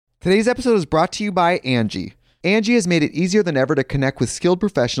Today's episode is brought to you by Angie. Angie has made it easier than ever to connect with skilled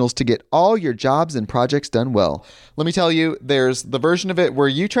professionals to get all your jobs and projects done well. Let me tell you, there's the version of it where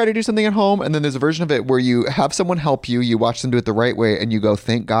you try to do something at home, and then there's a version of it where you have someone help you, you watch them do it the right way, and you go,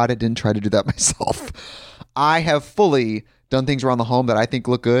 thank God I didn't try to do that myself. I have fully done things around the home that I think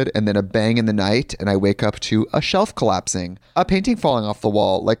look good, and then a bang in the night, and I wake up to a shelf collapsing, a painting falling off the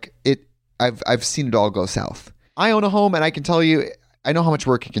wall. I've seen it all go south. I own a home, and I can tell you, I know how much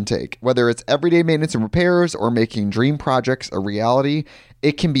work it can take. Whether it's everyday maintenance and repairs or making dream projects a reality,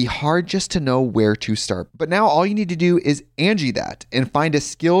 it can be hard just to know where to start. But now all you need to do is Angie that and find a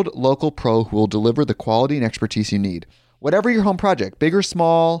skilled local pro who will deliver the quality and expertise you need. Whatever your home project, big or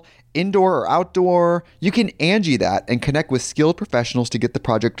small, indoor or outdoor, you can Angie that and connect with skilled professionals to get the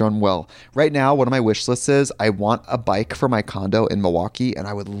project done well. Right now, one of my wish lists is I want a bike for my condo in Milwaukee, and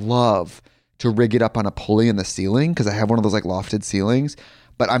I would love to rig it up on a pulley in the ceiling because I have one of those like lofted ceilings,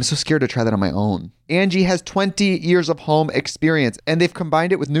 but I'm so scared to try that on my own. Angie has 20 years of home experience, and they've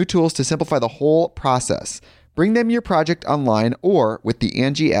combined it with new tools to simplify the whole process. Bring them your project online or with the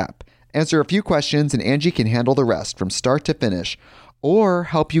Angie app. Answer a few questions and Angie can handle the rest from start to finish, or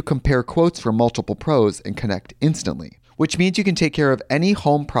help you compare quotes from multiple pros and connect instantly, which means you can take care of any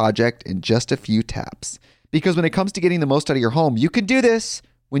home project in just a few taps. Because when it comes to getting the most out of your home, you can do this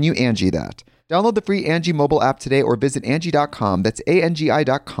when you Angie that. Download the free Angie mobile app today or visit Angie.com. That's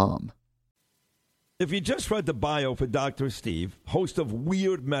ANGI.com. If you just read the bio for Dr. Steve, host of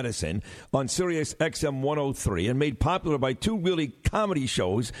Weird Medicine on Sirius XM 103 and made popular by two really comedy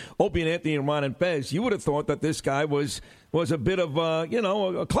shows, Opie and Anthony and Ron and Fez, you would have thought that this guy was a bit of, a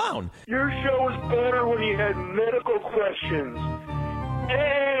clown. Your show was better when you had medical questions.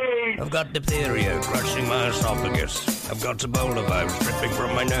 Hey! I've got diphtheria crushing my esophagus. I've got Ebola virus dripping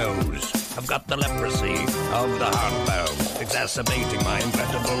from my nose. I've got the leprosy of the heart valve, exacerbating my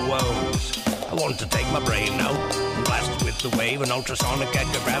incredible woes. I want to take my brain out and blast it with the wave, an ultrasonic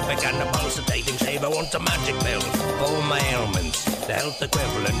echographic and a pulsating shave. I want a magic pill for my ailments, the health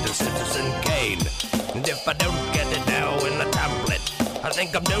equivalent of Citizen Kane. And if I don't get it now in the tablet, I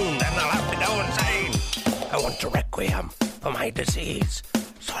think I'm doomed and I'll have to go insane. I want a requiem for my disease,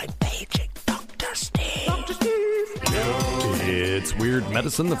 so I'm paging Dr. Steve. Dr. Steve. It's Weird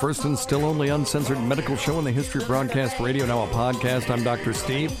Medicine, the first and still only uncensored medical show in the history of broadcast radio, now a podcast. I'm Dr.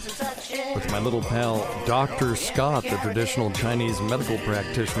 Steve, with my little pal, Dr. Scott, the traditional Chinese medical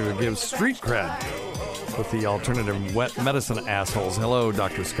practitioner who gives street cred with the alternative wet medicine assholes. Hello,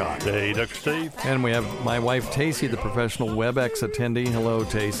 Dr. Scott. Hey, Dr. Steve. And we have my wife, Tacey, the professional WebEx attendee. Hello,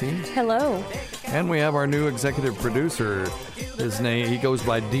 Tacey. Hello. And we have our new executive producer. His name, he goes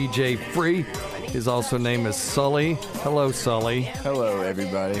by DJ Free. His also name is Sully. Hello, Sully. Hello,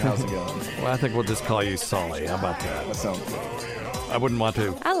 everybody. How's it going? Well, I think we'll just call you Sully. How about that? That sounds good. I wouldn't want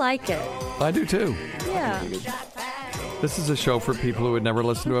to. I like it. I do, too. Yeah. This is a show for people who would never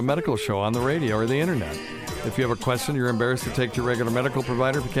listen to a medical show on the radio or the internet. If you have a question you're embarrassed to take to your regular medical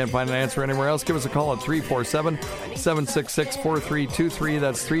provider, if you can't find an answer anywhere else, give us a call at 347-766-4323.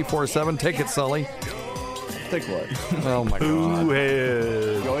 That's 347. Take it, Sully. Take what? Oh, my God.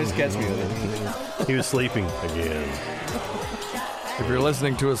 Pooh-head. You always catch me with it. He was sleeping again. If you're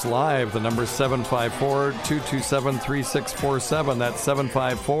listening to us live, the number is 754-227-3647. That's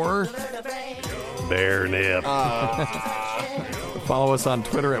 754. Bear nip. Follow us on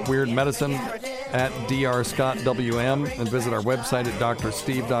Twitter at Weird Medicine, at DrScottWM, and visit our website at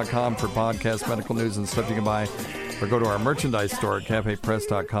drsteve.com for podcast, medical news, and stuff you can buy. Or go to our merchandise store at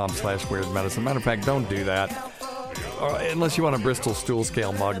cafepress.com/weirdmedicine. Matter of fact, don't do that. Unless you want a Bristol stool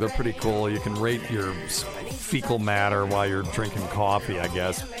scale mug. They're pretty cool. You can rate your fecal matter while you're drinking coffee, I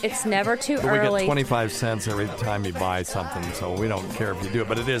guess. It's never too But early. we get 25 cents every time you buy something, so we don't care if you do it,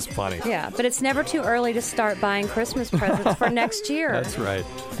 but it is funny. Yeah, but it's never too early to start buying Christmas presents for next year. That's right.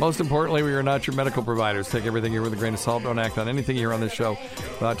 Most importantly, we are not your medical providers. Take everything here with a grain of salt. Don't act on anything you hear on this show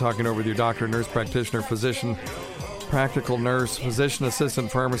without talking over with your doctor, nurse practitioner, physician, practical nurse, physician assistant,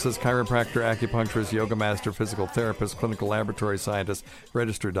 pharmacist, chiropractor, acupuncturist, yoga master, physical therapist, clinical laboratory scientist,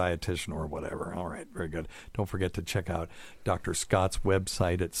 registered dietitian, or whatever. All right, very good. Don't forget to check out Dr. Scott's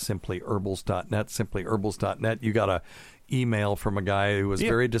website at simplyherbals.net, simplyherbals.net. You got a email from a guy who was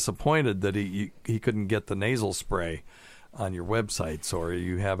very disappointed that he couldn't get the nasal spray on your website. So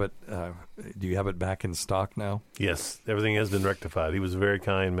you have it, do you have it back in stock now? Yes, everything has been rectified. He was a very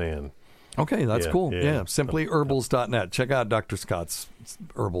kind man. Okay, that's cool. Yeah. Simplyherbals.net. Check out Dr. Scott's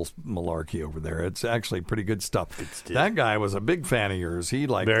herbals malarkey over there. It's actually pretty good stuff. That guy was a big fan of yours. He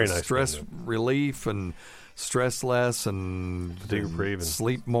liked Very nice stress relief and stress less and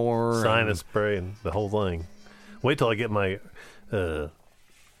sleep more. Sinus spray and the whole thing. Wait till I get my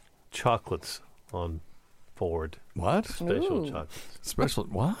chocolates on Ford. What? Special Ooh. chocolates. Special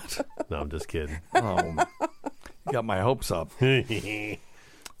what? No, I'm just kidding. Oh, got my hopes up.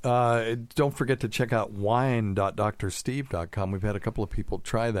 Don't forget to check out wine.drsteve.com. We've had a couple of people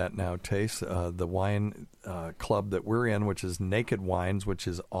try that now, taste the wine club that we're in, which is Naked Wines, which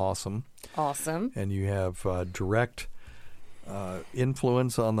is awesome. Awesome. And you have direct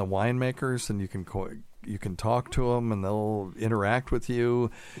influence on the winemakers, and you can talk to them, and they'll interact with you,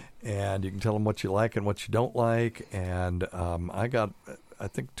 and you can tell them what you like and what you don't like. And I got, I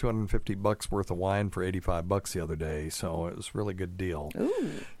think, $250 worth of wine for $85 the other day, so it was a really good deal. Ooh.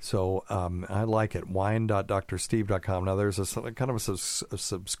 So I like it. Wine.drsteve.com. Now, there's a kind of a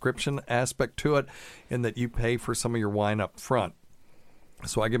subscription aspect to it in that you pay for some of your wine up front.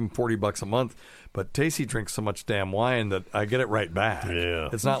 So I give him $40 a month, but Tacey drinks so much damn wine that I get it right back. Yeah.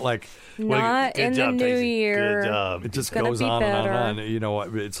 It's not like Not Good in job, the new Tacey. year. Good job. it just gonna goes be on and better. on and on. You know,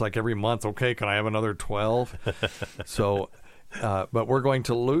 it's like every month, okay, can I have another 12? So, but we're going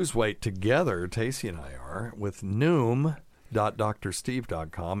to lose weight together, Tacey and I are, with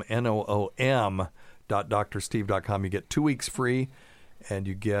Noom.drsteve.com, Noom.drsteve.com. You get 2 weeks free, and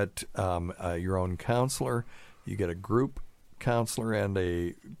you get your own counselor. You get a group counselor and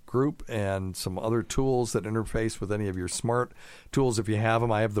a group and some other tools that interface with any of your smart tools if you have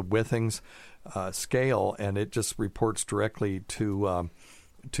them. I have the Withings scale, and it just reports directly to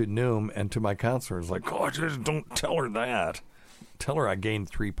Noom and to my counselor. It's like, oh, just don't tell her that. Tell her I gained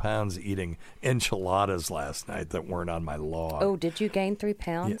 3 pounds eating enchiladas last night that weren't on my log. Oh, did you gain 3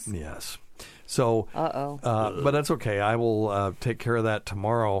 pounds? Yes. So, Uh-oh. but that's okay. I will take care of that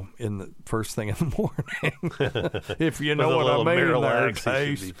tomorrow in the first thing in the morning. If you know With a what I little mean there, Miralax, it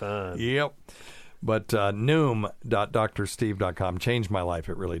Tace. should be fine. Yep. But Noom.drsteve.com changed my life.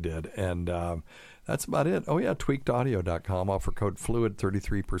 It really did. And that's about it. Oh, yeah, tweakedaudio.com. Offer code FLUID,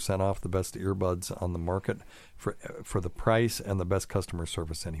 33% off, the best earbuds on the market for the price and the best customer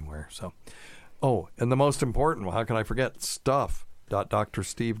service anywhere. So, oh, and the most important, well, how can I forget?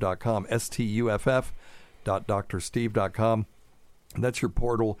 Stuff.drsteve.com, stuff.drsteve.com. That's your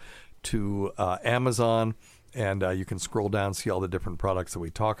portal to Amazon, and you can scroll down, see all the different products that we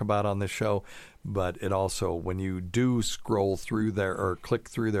talk about on this show. But it also, when you do scroll through there or click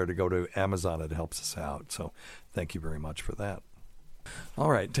through there to go to Amazon, it helps us out. So thank you very much for that. All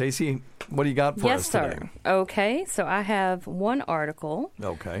right, Tacey, what do you got for Yes, us today? sir. Okay, so I have one article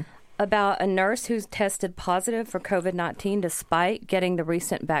Okay. about a nurse who's tested positive for COVID-19 despite getting the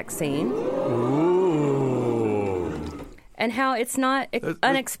recent vaccine. Ooh. And how it's not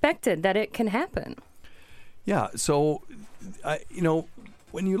unexpected that it can happen. Yeah, so,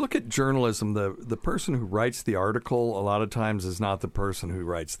 when you look at journalism, the person who writes the article a lot of times is not the person who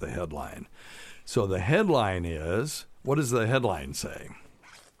writes the headline. So the headline is, what does the headline say?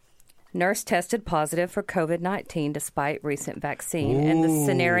 Nurse tested positive for COVID-19 despite recent vaccine, and the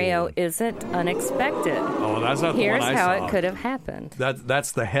scenario isn't unexpected. Oh, that's not Here's the one I how saw. it could have happened.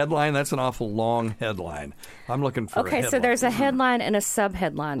 That's the headline. That's an awful long headline. I'm looking for a Okay, headline. so there's a headline and a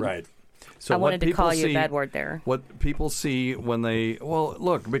sub-headline. Right. So I what wanted to people call you a see- bad word there. What people see when they, well,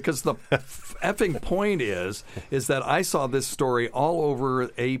 look, because the effing point is that I saw this story all over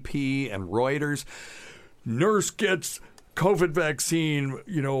AP and Reuters. Nurse gets COVID vaccine,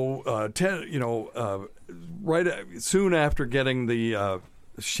 right soon after getting the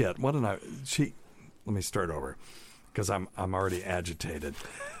shit. What did let me start over because I'm already agitated.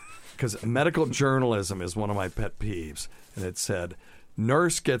 Because medical journalism is one of my pet peeves, and it said,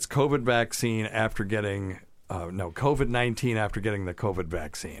 nurse gets COVID vaccine after getting COVID-19 after getting the COVID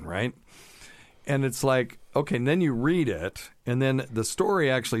vaccine, right? And it's like, okay, and then you read it, and then the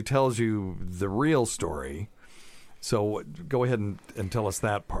story actually tells you the real story. So go ahead and tell us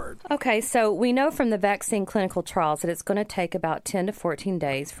that part. Okay, so we know from the vaccine clinical trials that it's going to take about 10 to 14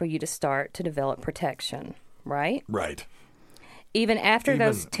 days for you to start to develop protection, right? Right. Even after Even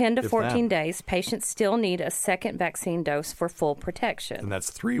those 10 to if 14 that. days, patients still need a second vaccine dose for full protection. And that's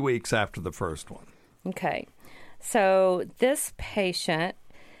 3 weeks after the first one. Okay. So this patient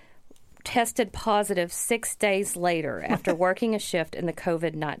tested positive 6 days later after working a shift in the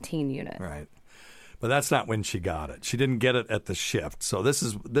COVID-19 unit. Right. But that's not when she got it. She didn't get it at the shift. So this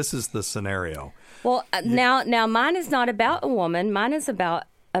is the scenario. Well, now mine is not about a woman. Mine is about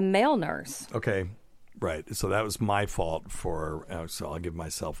a male nurse. Okay. Right. So that was my fault for, so I'll give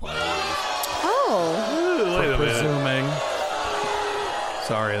myself one. Oh. Wait a minute. Presuming.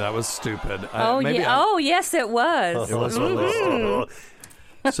 Sorry, that was stupid. Yes, it was. It was a little.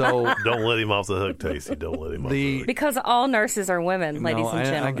 So Don't let him off the hook, Tasty. Don't let him off the hook. Because all nurses are women, ladies and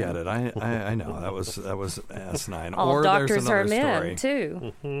gentlemen. I get it. I know that was asinine. All or doctors there's are another men,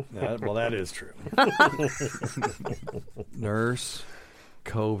 story. too. Well, that is true. Nurse,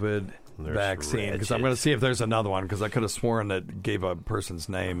 COVID, vaccine. Because I'm going to see if there's another one, because I could have sworn that gave a person's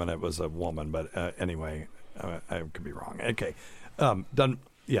name and it was a woman. But anyway, I could be wrong. Okay. Done.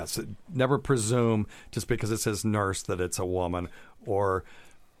 Yes. Never presume just because it says nurse that it's a woman or,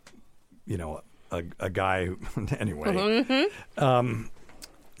 you know, a guy. Anyway.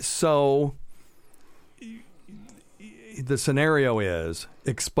 So the scenario is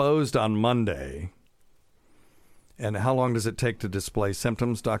exposed on Monday. And how long does it take to display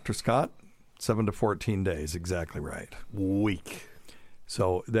symptoms, Dr. Scott? 7 to 14 days. Exactly right. Week.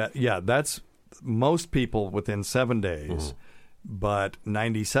 So that's most people within 7 days, but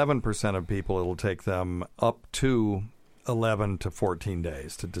 97% of people, it'll take them up to 11 to 14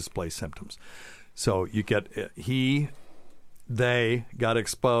 days to display symptoms. So you get they got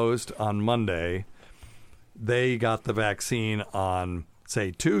exposed on Monday. They got the vaccine on, say,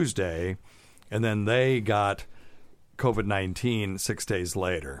 Tuesday, and then they got COVID-19 6 days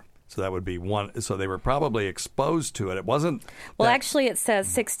later. So that would be one. So they were probably exposed to it. It wasn't. Well, actually, it says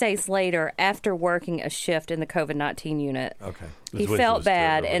 6 days later after working a shift in the COVID-19 unit. Okay. He felt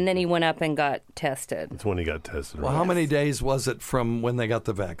bad, and then he went up and got tested. That's when he got tested. Well, how many days was it from when they got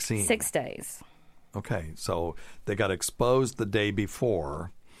the vaccine? 6 days. Okay. So they got exposed the day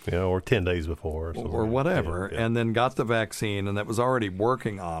before. Yeah, or 10 days before. Or whatever, and then got the vaccine, and that was already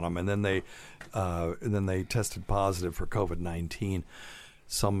working on them, and then they tested positive for COVID-19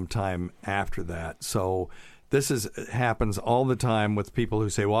 sometime after that. So this happens all the time with people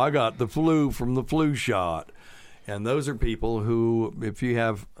who say, well, I got the flu from the flu shot. And those are people who, if you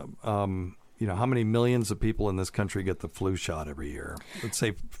have, how many millions of people in this country get the flu shot every year? Let's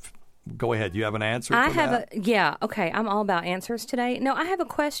say, go ahead. You have an answer for that? Okay. I'm all about answers today. No, I have a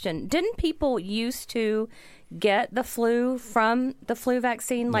question. Didn't people used to get the flu from the flu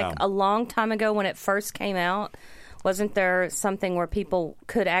vaccine a long time ago when it first came out? Wasn't there something where people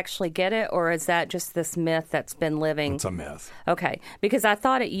could actually get it, or is that just this myth that's been living? It's a myth. Okay, because I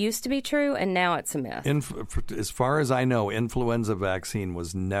thought it used to be true, and now it's a myth. As far as I know, influenza vaccine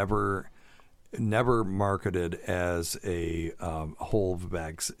was never marketed as a whole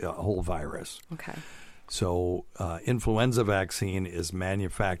virus. Okay. So influenza vaccine is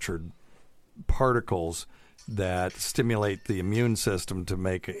manufactured particles that stimulate the immune system to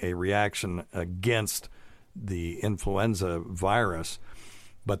make a reaction against the influenza virus,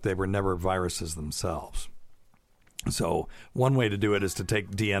 but they were never viruses themselves. So one way to do it is to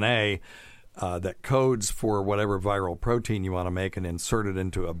take DNA that codes for whatever viral protein you want to make and insert it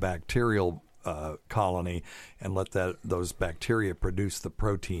into a bacterial colony and let those bacteria produce the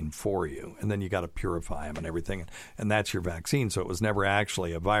protein for you. And then you got to purify them and everything. And that's your vaccine. So it was never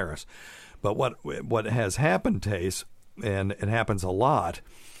actually a virus. But what has happened, Tace, and it happens a lot,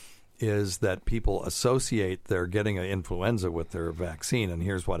 is that people associate their getting an influenza with their vaccine. And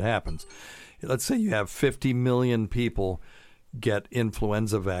here's what happens. Let's say you have 50 million people get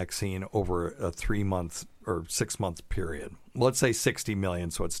influenza vaccine over a 3-month or 6-month period. Let's say 60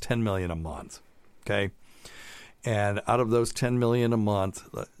 million, so it's 10 million a month. Okay? And out of those 10 million a month,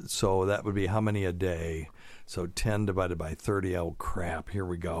 so that would be how many a day? So 10 divided by 30. Oh, crap. Here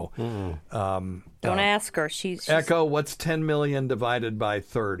we go. Don't ask her. She's Echo, what's 10 million divided by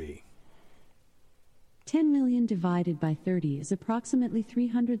 30? 10 million divided by 30 is approximately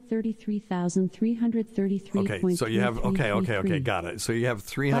 333,333. Okay, so you have, okay, got it. So you have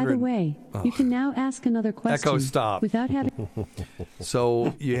 300. By the way, you can now ask another question. Echo, stop. Without having.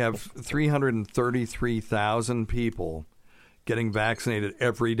 So you have 333,000 people getting vaccinated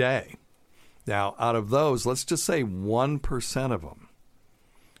every day. Now, out of those, let's just say 1% of them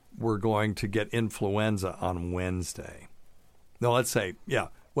were going to get influenza on Wednesday. No, let's say,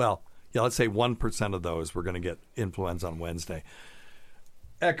 let's say 1% of those were going to get influenza on Wednesday.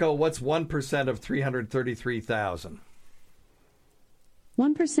 Echo, what's 1% of 333,000?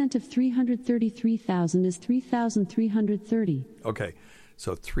 1% of 333,000 is 3,330. Okay,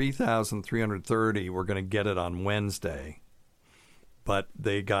 so 3,330 were going to get it on Wednesday, but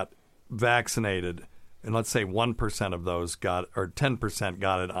they got vaccinated, and let's say 1% of those got, or 10%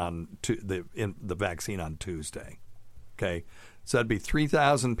 got it on the vaccine on Tuesday. Okay, so that'd be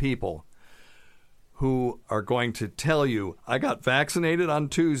 3,000 people who are going to tell you, I got vaccinated on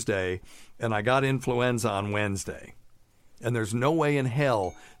Tuesday and I got influenza on Wednesday. And there's no way in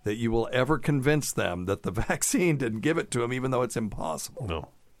hell that you will ever convince them that the vaccine didn't give it to them, even though it's impossible. No.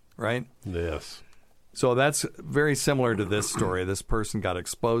 Right? Yes. So that's very similar to this story. This person got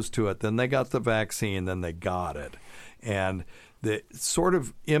exposed to it, then they got the vaccine, then they got it. And the sort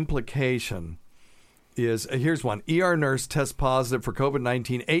of implication is, here's one. ER nurse tests positive for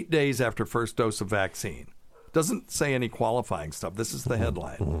COVID-19 8 days after first dose of vaccine. Doesn't say any qualifying stuff. This is the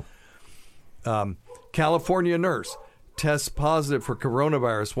headline. California nurse tests positive for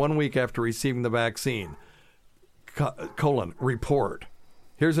coronavirus 1 week after receiving the vaccine. Report.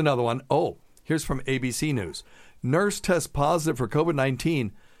 Here's another one. Here's from ABC News. Nurse tests positive for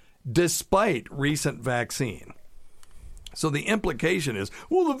COVID-19 despite recent vaccine. So the implication is,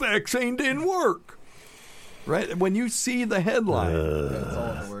 well, the vaccine didn't work. Right? When you see the headline.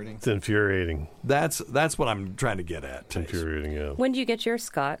 It's infuriating. That's what I'm trying to get at. It's infuriating, yeah. When do you get yours,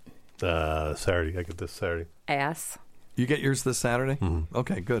 Scott? Saturday. I get this Saturday. Ass. You get yours this Saturday? Mm-hmm.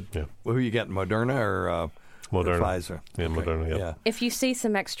 Okay, good. Yeah. Well, who you getting, Moderna or Moderna. Pfizer? Yeah, okay. Moderna, yeah. If you see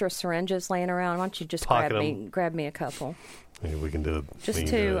some extra syringes laying around, why don't you just grab me a couple? Yeah, we can do it. Just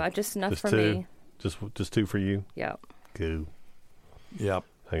two. Just enough for me. Just two for you? Yep. Cool. Yep.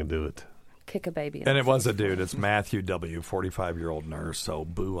 I can do it. Kick a baby. And it was a dude. It's Matthew W., 45-year-old nurse, so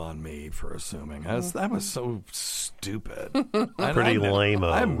boo on me for assuming. That was so stupid. Pretty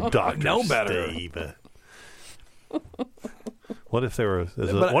lame-o, Dr. No better. Steve. What if there was?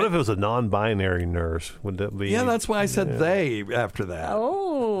 What if it was a non-binary nurse? Would that be? Yeah, that's why I said they after that.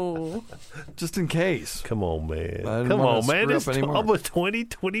 Oh, just in case. Come on, man. Come on, man. It's almost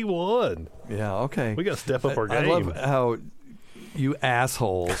 2021. Yeah, okay. We got to step up our game. I love how you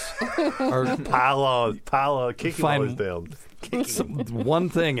assholes are pile on, kicking while he's down. One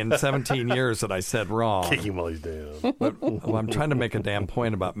thing in 17 years that I said wrong. Kicking while he's down. Well, I'm trying to make a damn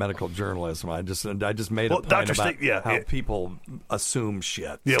point about medical journalism. I just made a point Dr. about Steve, how people assume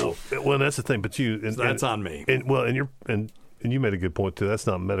shit. Yeah, so, well, that's the thing. But that's on me. And you made a good point too. That's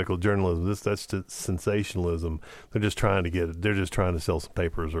not medical journalism. That's just sensationalism. They're just trying to They're just trying to sell some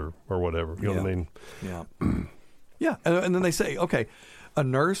papers or whatever. You know what I mean? Yeah. Yeah, and then they say, okay, a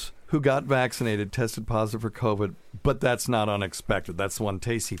nurse who got vaccinated tested positive for COVID, but that's not unexpected. That's the one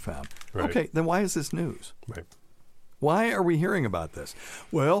Tacey found. Right. Okay, then why is this news? Right. Why are we hearing about this?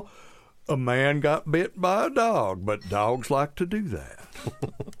 Well, a man got bit by a dog, but dogs like to do that.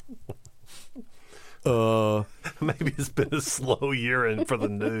 Maybe it's been a slow year for the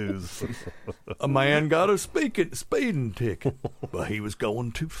news. A man got a speeding ticket, but he was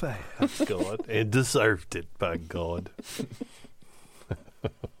going too fast. God, and deserved it, by God.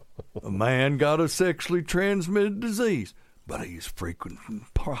 A man got a sexually transmitted disease, but he's frequenting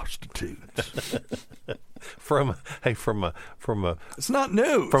prostitutes. From a it's not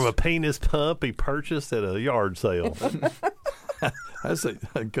news. From a penis pump he purchased at a yard sale. That's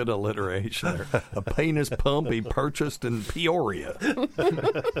a good alliteration there. A penis pump he purchased in Peoria.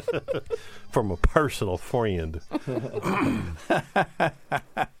 From a personal friend.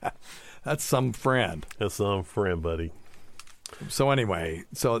 That's some friend. That's some friend, buddy. So anyway,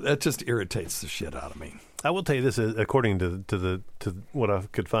 that just irritates the shit out of me. I will tell you this: according to what I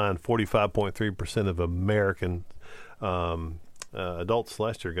could find, 45.3% of American adults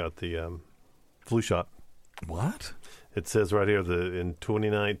last year got the flu shot. What? It says right here that in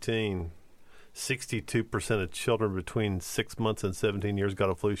 2019, 62% of children between 6 months and 17 years got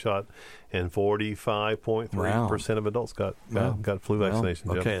a flu shot, and 45.3% of adults got flu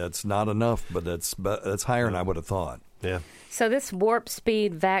vaccination. Okay, that's not enough, but that's higher than I would have thought. Yeah. So this warp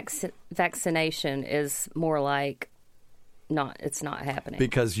speed vaccination is more like it's not happening.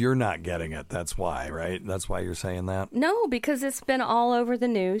 Because you're not getting it. That's why, right? That's why you're saying that? No, because it's been all over the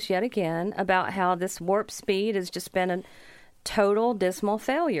news yet again about how this warp speed has just been a total dismal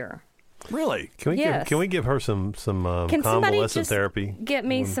failure. Really? Can we give her some convalescent therapy? Get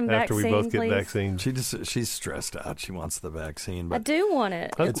me some after vaccine, we both get please? vaccines. She's stressed out. She wants the vaccine. But I do want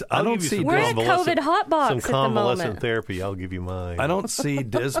it. I don't see. We're in a COVID hot box some at the moment. convalescent therapy. I'll give you mine. I don't see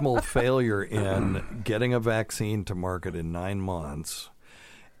dismal failure in getting a vaccine to market in 9 months.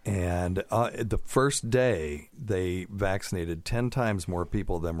 And the first day, they vaccinated 10 times more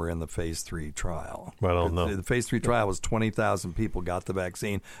people than were in the Phase 3 trial. I don't know. The Phase 3 trial was 20,000 people got the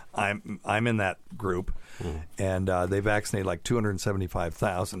vaccine. I'm in that group. And they vaccinated like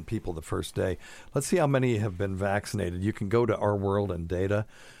 275,000 people the first day. Let's see how many have been vaccinated. You can go to Our World and Data.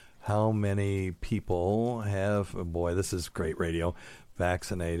 How many people have, this is great radio,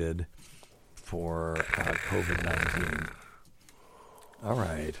 vaccinated for COVID-19? All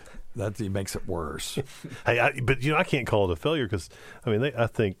right. That makes it worse. But I can't call it a failure because, I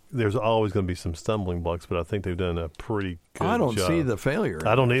think there's always going to be some stumbling blocks, but I think they've done a pretty good job. I don't see the failure.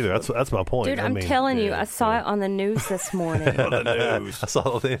 I don't either. That's my point. Dude, I'm telling you, I saw it on the news this morning. On the news. I saw it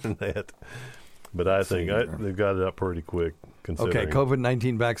on the internet. But I think they've got it up pretty quick. Okay,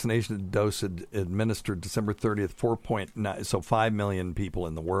 COVID-19 vaccination dose administered December 30th, 4.9, so 5 million people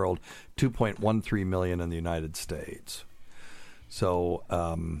in the world, 2.13 million in the United States. So,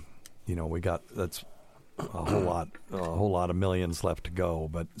 we got, that's a whole lot of millions left to go,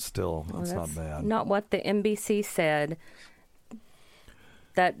 but still, that's not bad. Not what the NBC said,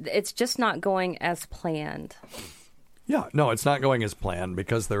 that it's just not going as planned. Yeah, no, it's not going as planned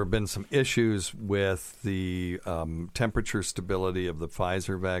because there have been some issues with the temperature stability of the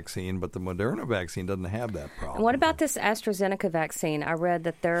Pfizer vaccine, but the Moderna vaccine doesn't have that problem. And what about this AstraZeneca vaccine? I read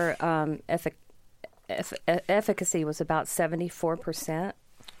that their efficacy was about 74%.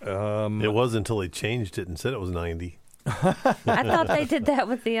 It was until they changed it and said it was 90. I thought they did that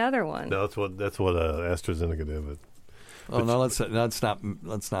with the other one. No, that's what AstraZeneca did. But no, let's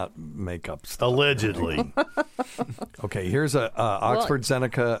not make up stuff. Allegedly. Okay, here's a Oxford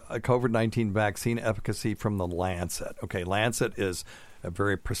Zeneca COVID-19 vaccine efficacy from the Lancet. Okay, Lancet is a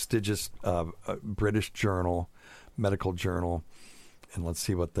very prestigious British journal, medical journal, and let's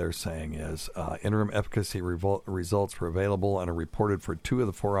see what they're saying is interim efficacy results were available and are reported for 2 of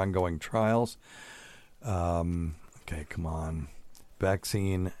the 4 ongoing trials. Okay, come on,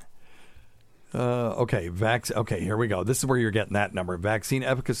 vaccine. Okay, here we go. This is where you're getting that number. Vaccine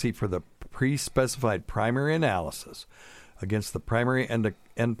efficacy for the pre-specified primary analysis against the primary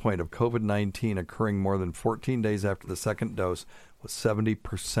endpoint of COVID-19 occurring more than 14 days after the second dose was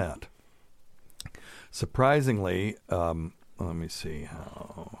 70%. Surprisingly, let me see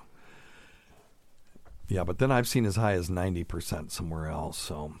how. Yeah, but then I've seen as high as 90% somewhere else,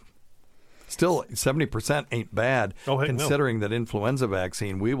 so... Still, 70% ain't bad, considering that influenza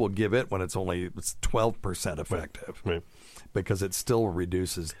vaccine, we will give it when it's 12% effective, right. Because it still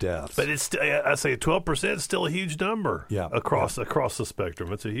reduces deaths. But it's I say 12% is still a huge number. Yeah, across the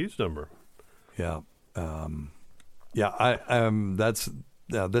spectrum, it's a huge number. Yeah, this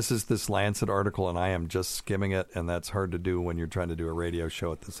is this Lancet article, and I am just skimming it, and that's hard to do when you're trying to do a radio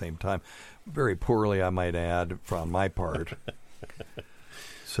show at the same time. Very poorly, I might add, from my part.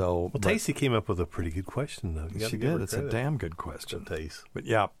 Tacey came up with a pretty good question, though. She did. It's a damn good question. Tace. But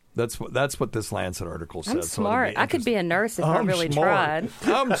yeah, that's what this Lancet article says. I'm smart. I could be a nurse if I really tried.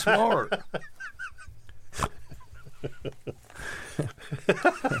 I'm smart.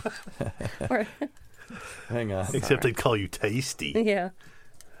 Hang on. Except they'd call you Tasty. Yeah.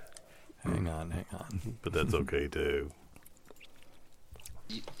 Hang on. But that's okay, too.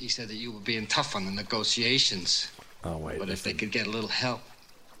 He said that you were being tough on the negotiations. Oh, wait. But if they could get a little help.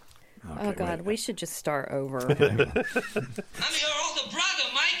 Okay, oh, God, we should just start over. I'm your older brother,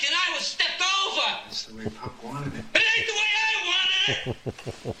 Mike, and I was stepped over. That's the way Pop wanted it. It ain't the way I wanted it.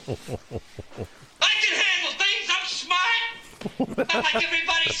 I can handle things. I'm smart. Not like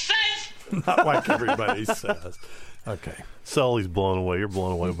everybody says. Not like everybody says. Okay. Sully's blown away. You're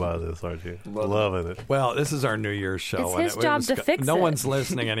blown away by this, aren't you? Loving it. Well, this is our New Year's show. It's his job to fix it. No one's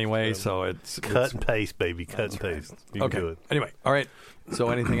listening anyway, so it's... Cut and paste, baby. Cut and paste. You can do it. Anyway, all right. So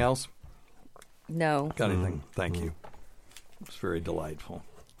anything else? No. Got anything? Thank you. It's very delightful.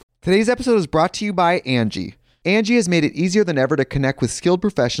 Today's episode is brought to you by Angie. Angie has made it easier than ever to connect with skilled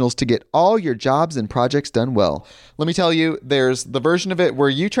professionals to get all your jobs and projects done well. Let me tell you, there's the version of it where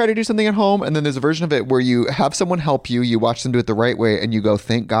you try to do something at home, and then there's a version of it where you have someone help you, you watch them do it the right way, and you go,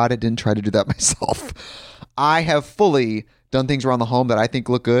 thank God I didn't try to do that myself. I have fully done things around the home that I think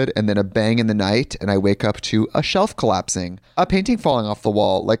look good, and then a bang in the night, and I wake up to a shelf collapsing, a painting falling off the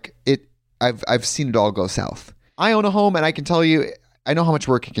wall. I've seen it all go south. I own a home, and I can tell you, I know how much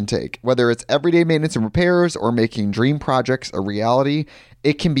work it can take. Whether it's everyday maintenance and repairs or making dream projects a reality,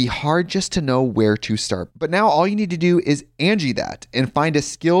 it can be hard just to know where to start. But now all you need to do is Angie that and find a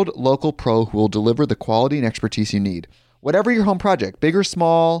skilled local pro who will deliver the quality and expertise you need. Whatever your home project, big or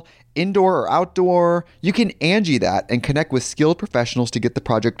small, indoor or outdoor, you can Angie that and connect with skilled professionals to get the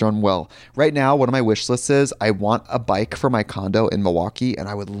project done well. Right now, one of my wish lists is I want a bike for my condo in Milwaukee, and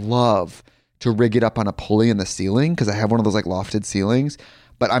I would love to rig it up on a pulley in the ceiling because I have one of those lofted ceilings,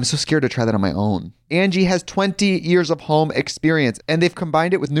 but I'm so scared to try that on my own. Angie has 20 years of home experience, and they've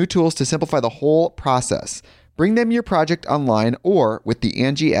combined it with new tools to simplify the whole process. Bring them your project online or with the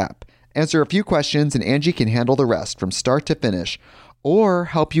Angie app. Answer a few questions and Angie can handle the rest from start to finish, or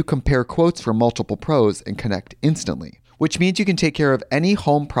help you compare quotes from multiple pros and connect instantly, which means you can take care of any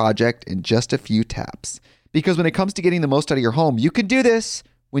home project in just a few taps. Because when it comes to getting the most out of your home, you can do this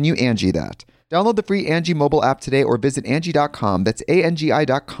when you Angie that. Download the free Angie mobile app today or visit Angie.com. That's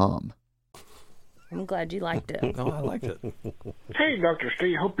ANGI.com. I'm glad you liked it. No, I liked it. Hey, Dr.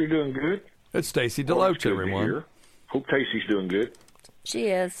 Steve. Hope you're doing good. It's Stacy Deloach, everyone. Hope Tacey's doing good. She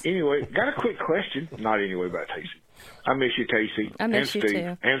is. Anyway, got a quick question. Not anyway about Casey. I miss you, Casey. I miss and you, Steve,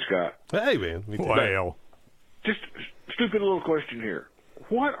 too. and Scott. Hey, man. Me too. Well, Just stupid little question here.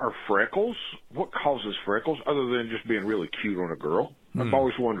 What are freckles? What causes freckles other than just being really cute on a girl? I've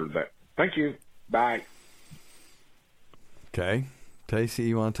always wondered that. Thank you. Bye. okay. Casey,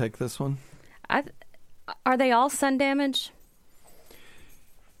 you want to take this one? Are they all sun damage?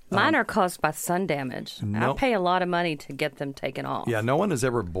 Mine are caused by sun damage. No. I pay a lot of money to get them taken off. Yeah, no one is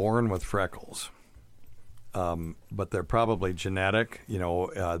ever born with freckles. But they're probably genetic.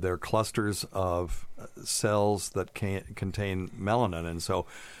 They're clusters of cells that contain melanin. And so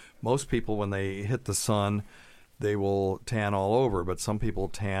most people, when they hit the sun, they will tan all over. But some people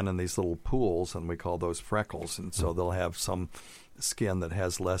tan in these little pools, and we call those freckles. And so they'll have some skin that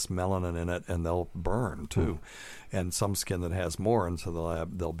has less melanin in it, and they'll burn, too. And some skin that has more, and so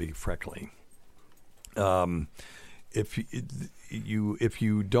they'll be freckly. If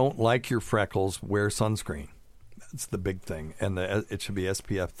you don't like your freckles, wear sunscreen. That's the big thing, and it should be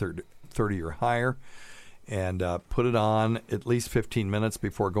SPF 30 or higher. And put it on at least 15 minutes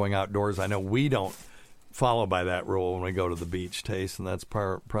before going outdoors. I know we don't follow by that rule when we go to the beach, Taste, and that's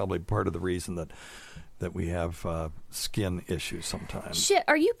probably part of the reason that we have skin issues sometimes. Shit,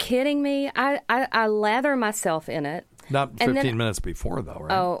 are you kidding me? I lather myself in it. Not 15 minutes before, though,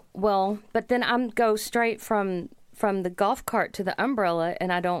 right? Oh, well, but then I'm go straight from the golf cart to the umbrella,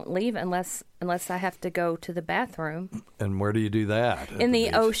 and I don't leave unless I have to go to the bathroom. And where do you do that? In the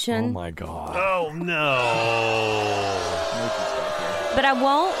beach? ocean. Oh, my God. Oh, no. But I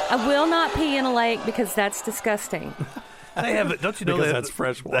will not pee in a lake because that's disgusting. They have it. Don't you know Because that that's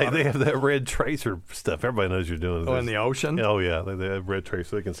fresh water. They have that red tracer stuff. Everybody knows you're doing this. Oh, in the ocean? Oh, yeah. They have red tracer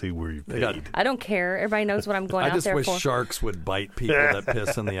so they can see where you peed. I don't care. Everybody knows what I'm going out there I just for. wish sharks would bite people that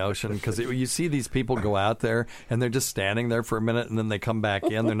piss in the ocean, because you see these people go out there and they're just standing there for a minute and then they come back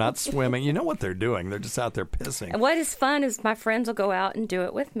in. They're not swimming. You know what they're doing. They're just out there pissing. And what is fun is my friends will go out and do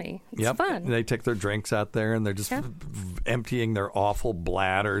it with me. It's fun. They take their drinks out there and they're just emptying their awful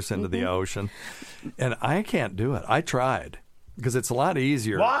bladders into the ocean. And I can't do it. I tried. Because it's a lot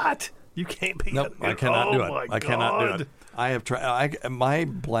easier. What? You can't be. Nope, I cannot do it. I cannot do it. I have tried. My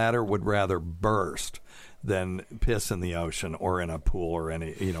bladder would rather burst than piss in the ocean or in a pool or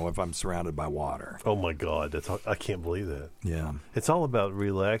if I'm surrounded by water. Oh my God, I can't believe that. Yeah, it's all about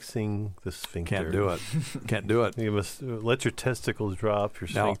relaxing the sphincter. Can't do it. Can't do it. You must let your testicles drop. Your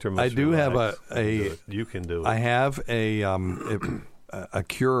sphincter now, must I do relax. have You can do it. I have a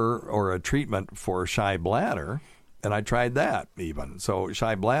cure or a treatment for shy bladder. And I tried that even. So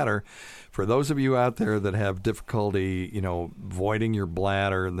shy bladder, for those of you out there that have difficulty, voiding your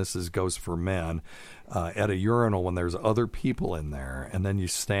bladder, and this goes for men, at a urinal when there's other people in there, and then you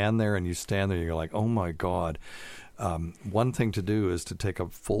stand there and you're like, oh my God. One thing to do is to take a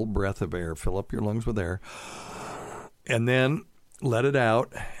full breath of air, fill up your lungs with air, and then let it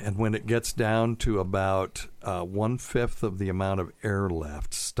out. And when it gets down to about 1/5 of the amount of air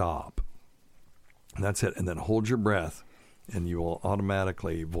left, stop. And that's it. And then hold your breath, and you will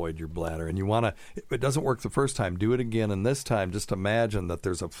automatically void your bladder. And you want to, if it doesn't work the first time, do it again. And this time, just imagine that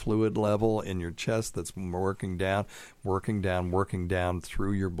there's a fluid level in your chest that's working down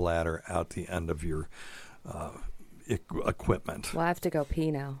through your bladder out the end of your equipment. Well, I have to go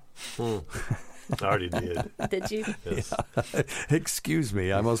pee now. I already did. Did you? Yes. Yeah. Excuse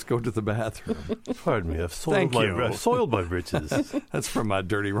me, I must go to the bathroom. Pardon me, I've soiled my britches. That's from my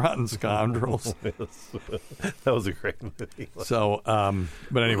Dirty Rotten Scoundrels. Yes. That was a great movie. So,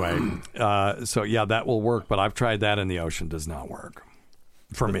 but anyway, that will work. But I've tried that in the ocean. Does not work.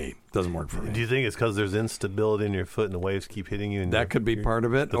 For me, doesn't work for me. Do you think it's because there's instability in your foot and the waves keep hitting you? And that could be part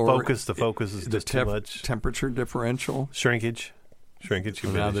of it. The focus is just too much. Temperature differential. Shrinkage.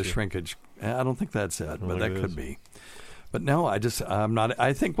 Now the shrinkage. I don't think that's it, but that could be. But no, I'm not.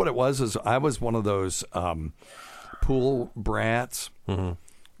 I think what it was is I was one of those pool brats. Mm-hmm.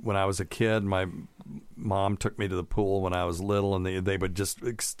 When I was a kid, my mom took me to the pool when I was little, and they would just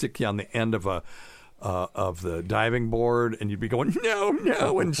stick you on the end of the diving board, and you'd be going,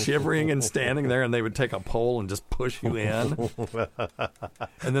 no, and shivering and standing there, and they would take a pole and just push you in.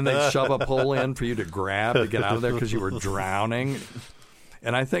 And then they'd shove a pole in for you to grab to get out of there because you were drowning.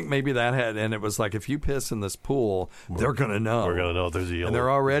 And I think maybe that and it was like, if you piss in this pool, they're going to know. We're going to know there's a yellow. And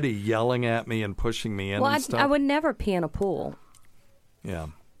they're already yelling at me and pushing me in and stuff. I would never pee in a pool. Yeah.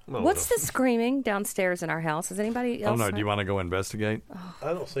 What's the screaming downstairs in our house? Is anybody else? I don't know. Do you want to go investigate?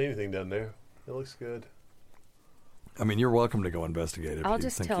 I don't see anything down there. It looks good. I mean, you're welcome to go investigate if I'll you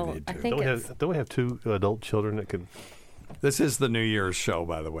just think tell. you need to. I think don't we have 2 adult children that could? This is the New Year's show,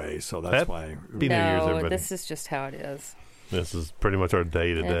 by the way, so that's why. New Year's, everybody. This is just how it is. This is pretty much our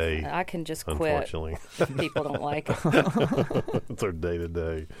day-to-day. I can just quit. Unfortunately. If people don't like it. It's our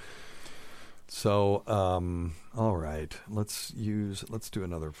day-to-day. So, all right. Let's do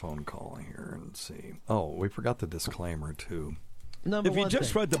another phone call here and see. Oh, we forgot the disclaimer, too. If you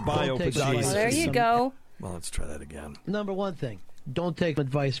just read the bio for Dr. There you go. Well, let's try that again. Number one thing, don't take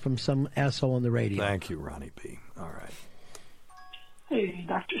advice from some asshole on the radio. Thank you, Ronnie B. All right. Hey,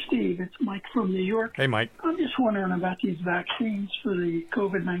 Dr. Steve, it's Mike from New York. Hey, Mike. I'm just wondering about these vaccines for the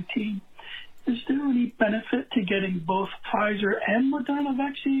COVID-19. Is there any benefit to getting both Pfizer and Moderna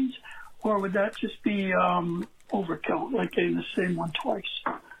vaccines, or would that just be overkill, like getting the same one twice?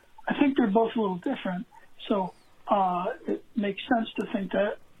 I think they're both a little different, so it makes sense to think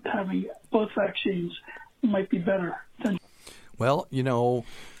that having both vaccines might be better than. Well,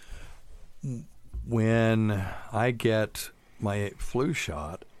 when I get my flu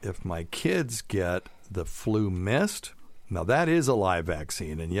shot, if my kids get the flu mist, now that is a live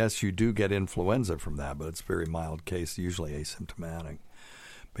vaccine, and yes, you do get influenza from that, but it's a very mild case, usually asymptomatic,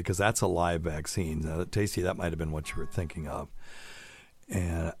 because that's a live vaccine. Now, Tasty, that might have been what you were thinking of,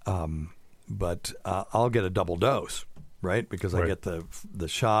 and but I'll get a double dose, right? Because I get the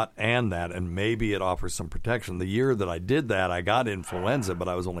shot and that, and maybe it offers some protection. The year that I did that, I got influenza, but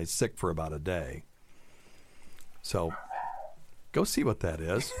I was only sick for about a day. So go see what that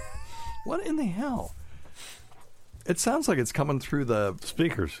is. What in the hell? It sounds like it's coming through the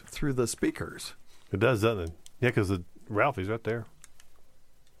speakers. It does, doesn't it? Yeah, because Ralphie's right there.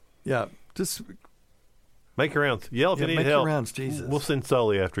 Yeah, just make your rounds. Yell if you need make help. Your rounds, Jesus. We'll send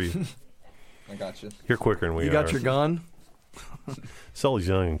Sully after you. I got you. You're quicker than we are. You got your gun? Sully's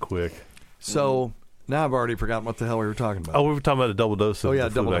young and quick. So now I've already forgotten what the hell we were talking about. Oh, we were talking about a double dose of the flu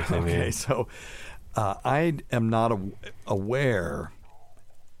double vaccine. Okay, yeah. so I am not aware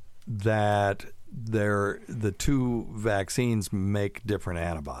that the two vaccines make different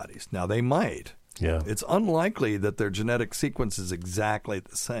antibodies. Now, they might. Yeah. It's unlikely that their genetic sequence is exactly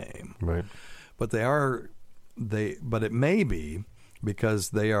the same. Right. But but it may be because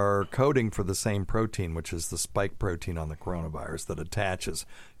they are coding for the same protein, which is the spike protein on the coronavirus that attaches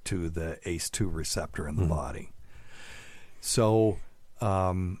to the ACE2 receptor in the body. So,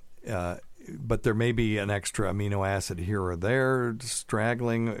 but there may be an extra amino acid here or there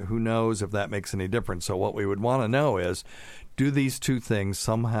straggling. Who knows if that makes any difference? So what we would want to know is, do these two things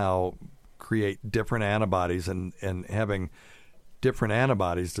somehow create different antibodies? And having different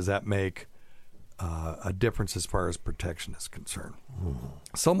antibodies, does that make a difference as far as protection is concerned?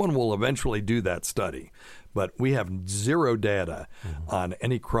 Someone will eventually do that study, but we have zero data on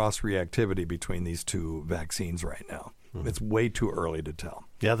any cross-reactivity between these two vaccines right now. It's way too early to tell.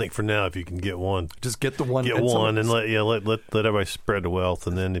 Yeah, I think for now, if you can get one, just get the one. Get one, and let everybody spread the wealth,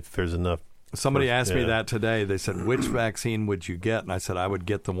 and then if there's enough. Somebody asked me that today. They said, "Which vaccine would you get?" And I said, "I would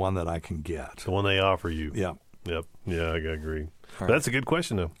get the one that I can get, the one they offer you." Yeah. Yep. Yeah, I agree. Right. That's a good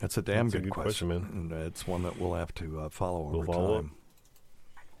question, though. That's a damn good question, man. And it's one that we'll have to follow over time.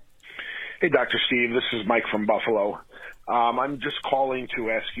 Hey, Dr. Steve, this is Mike from Buffalo. I'm just calling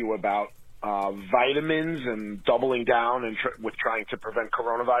to ask you about vitamins and doubling down and with trying to prevent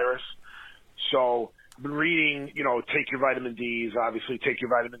coronavirus. So I've been reading, take your vitamin Ds, obviously take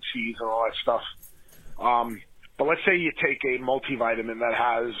your vitamin Cs and all that stuff. But let's say you take a multivitamin that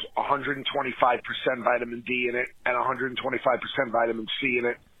has 125% vitamin D in it and 125% vitamin C in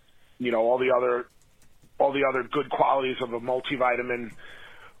it, all the other good qualities of a multivitamin.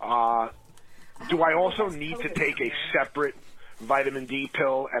 Do I also need to take a separate vitamin D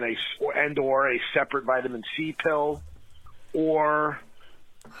pill and or a separate vitamin C pill,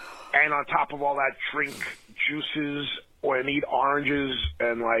 and on top of all that, drink juices and eat oranges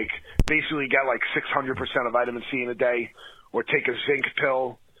and basically get 600% of vitamin C in a day, or take a zinc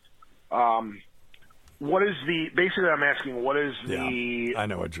pill? What is basically I'm asking, what is the... I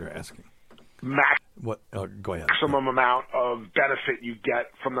know what you're asking. Go ahead. Maximum amount of benefit you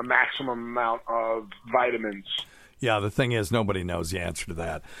get from the maximum amount of vitamins? Yeah, the thing is, nobody knows the answer to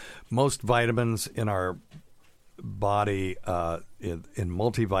that. Most vitamins in our body, in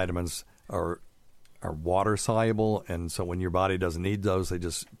multivitamins, are water soluble, and so when your body doesn't need those, they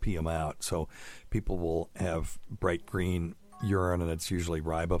just pee them out. So people will have bright green urine, and it's usually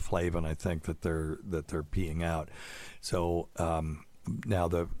riboflavin, I think, that they're peeing out. So now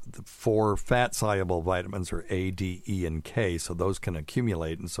the 4 fat soluble vitamins are A, D, E, and K, so those can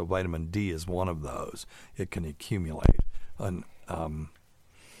accumulate, and so vitamin D is one of those. It can accumulate, and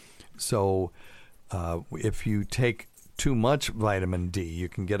so if you take too much vitamin D, you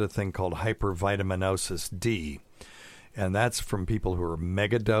can get a thing called hypervitaminosis D, and that's from people who are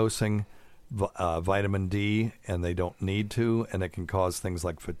megadosing vitamin D, and they don't need to, and it can cause things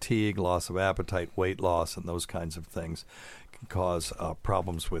like fatigue, loss of appetite, weight loss, and those kinds of things. It can cause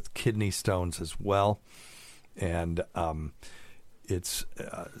problems with kidney stones as well, and it's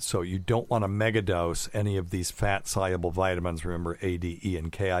so you don't want to megadose any of these fat-soluble vitamins. Remember A, D, E,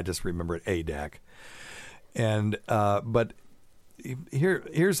 and K. I just remembered ADAC. And but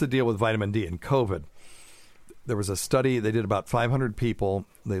here's the deal with vitamin D and COVID. There was a study, they did about 500 people.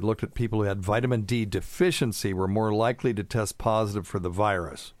 They looked at people who had vitamin D deficiency were more likely to test positive for the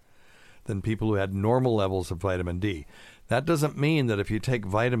virus than people who had normal levels of vitamin D. That doesn't mean that if you take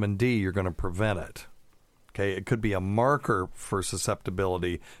vitamin D, you're going to prevent it. Okay, it could be a marker for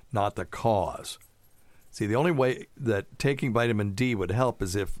susceptibility, not the cause. See, the only way that taking vitamin D would help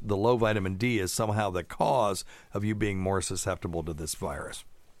is if the low vitamin D is somehow the cause of you being more susceptible to this virus.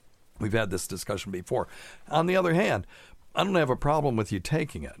 We've had this discussion before. On the other hand, I don't have a problem with you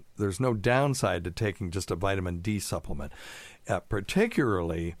taking it. There's no downside to taking just a vitamin D supplement,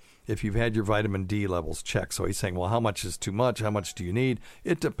 particularly if you've had your vitamin D levels checked. So he's saying, well, how much is too much? How much do you need?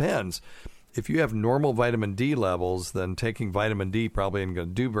 It depends. If you have normal vitamin D levels, then taking vitamin D probably isn't going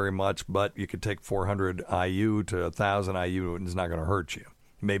to do very much, but you could take 400 IU to 1,000 IU, and it's not going to hurt you.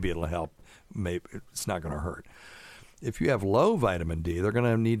 Maybe it'll help. Maybe it's not going to hurt. If you have low vitamin D, they're going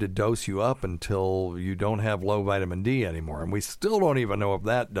to need to dose you up until you don't have low vitamin D anymore. And we still don't even know if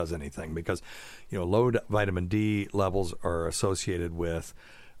that does anything because, low vitamin D levels are associated with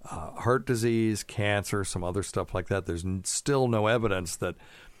heart disease, cancer, some other stuff like that. There's still no evidence that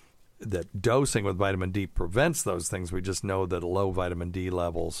dosing with vitamin D prevents those things. We just know that low vitamin D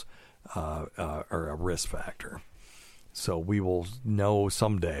levels are a risk factor. So we will know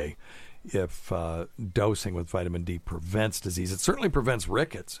someday if dosing with vitamin D prevents disease. It certainly prevents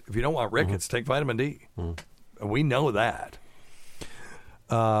rickets. If you don't want rickets, take vitamin D. We know that.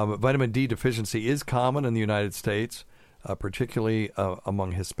 Vitamin D deficiency is common in the United States, particularly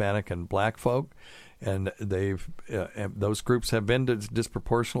among Hispanic and black folk. And those groups have been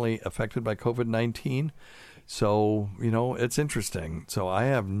disproportionately affected by COVID-19. So, it's interesting. So I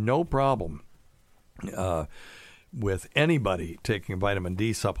have no problem with anybody taking a vitamin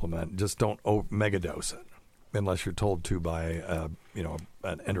D supplement. Just don't megadose it unless you're told to by an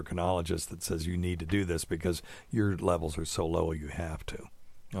endocrinologist that says you need to do this because your levels are so low you have to.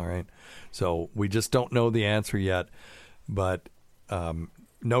 All right. So we just don't know the answer yet, but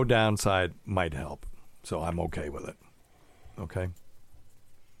no downside might help. So I'm okay with it. Okay.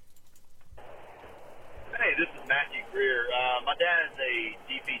 Hey, this is Matthew Greer. My dad is a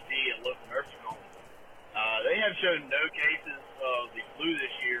DPT at local nursing home. They have shown no cases of the flu this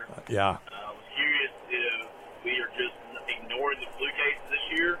year. Yeah. I was curious if we are just ignoring the flu cases this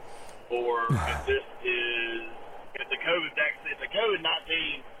year, or if this is if the COVID vaccine, if the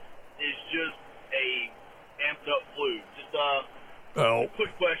COVID-19 is just a amped up flu. Just a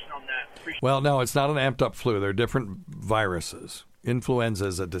quick question on that. Well, no, it's not an amped up flu. They're different viruses. Influenza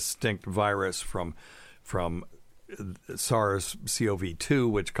is a distinct virus from SARS-CoV-2,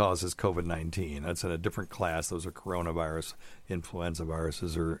 which causes COVID-19. That's in a different class. Those are coronavirus. Influenza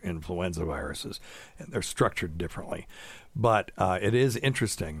viruses are influenza viruses, and they're structured differently. But it is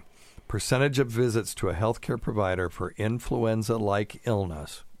interesting. Percentage of visits to a healthcare provider for influenza-like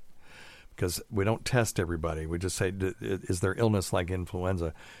illness, because we don't test everybody. We just say, is there illness like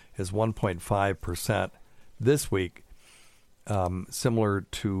influenza, is 1.5% this week. Similar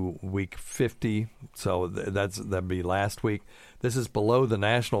to week 50, so that'd be last week. This is below the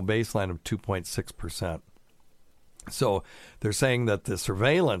national baseline of 2.6%. So they're saying that the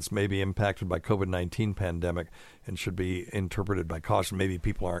surveillance may be impacted by COVID-19 pandemic and should be interpreted by caution. Maybe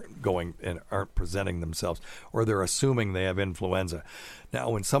people aren't going and aren't presenting themselves, or they're assuming they have influenza.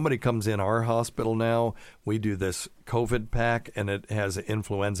 Now, when somebody comes in our hospital now, we do this COVID pack, and it has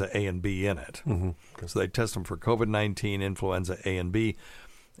influenza A and B in it. Mm-hmm. So they test them for COVID-19, influenza A and B,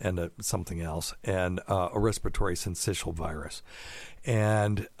 and something else, and a respiratory syncytial virus.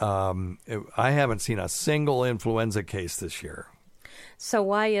 And I haven't seen a single influenza case this year. So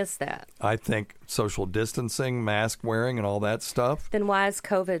why is that? I think social distancing, mask wearing, and all that stuff. Then why is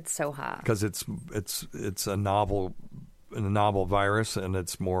COVID so high? Because it's a novel virus, and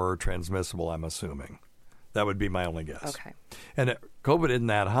it's more transmissible, I'm assuming. That would be my only guess. Okay. And COVID isn't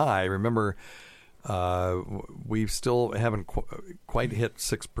that high. Remember, we still haven't quite hit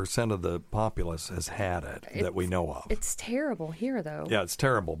 6% of the populace has had it that we know of. It's terrible here, though. Yeah, it's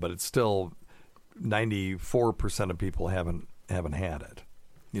terrible, but it's still 94% of people haven't had it.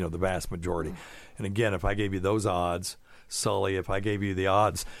 the vast majority. And again, if I gave you those odds, Sully, if I gave you the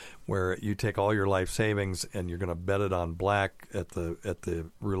odds where you take all your life savings and you're going to bet it on black at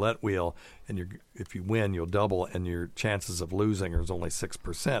the roulette wheel, and if you win, you'll double, and your chances of losing is only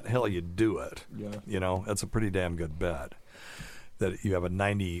 6%, hell, you'd do it. Yeah. That's a pretty damn good bet that you have a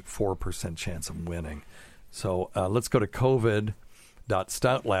 94% chance of winning. So let's go to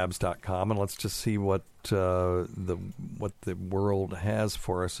covid.stoutlabs.com and let's just see what the world has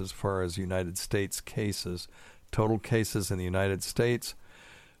for us as far as United States cases. Total cases in the United States,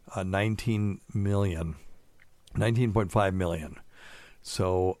 19.5 million.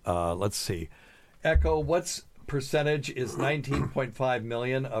 So let's see. Echo, what's percentage is 19.5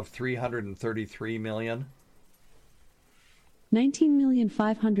 million of 333 million?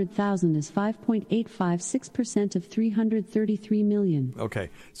 19,500,000 is 5.856% of 333 million. Okay,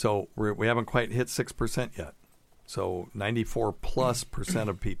 so we haven't quite hit 6% yet. So 94+%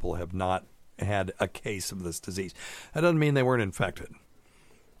 of people have not had a case of this disease. That doesn't mean they weren't infected.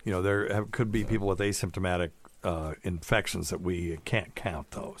 There could be people with asymptomatic infections that we can't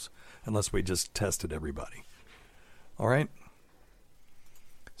count those unless we just tested everybody. All right?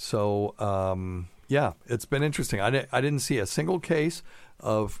 So, yeah, it's been interesting. I didn't see a single case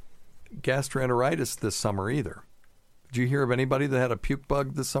of gastroenteritis this summer either. Did you hear of anybody that had a puke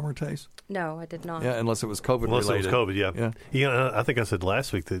bug this summer, Tace? No, I did not. Yeah, unless it was COVID related. Unless it was COVID, yeah. I think I said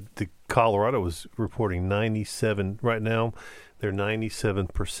last week that Colorado was reporting 97. Right now, they're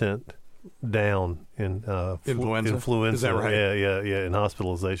 97% down in influenza. Is that right? Yeah, in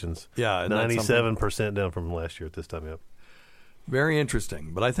hospitalizations. Yeah, 97% down from last year at this time. Yeah. Very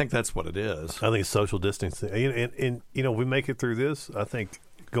interesting, but I think that's what it is. I think it's social distancing, and we make it through this. I think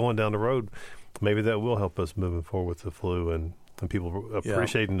going down the road, maybe that will help us moving forward with the flu and people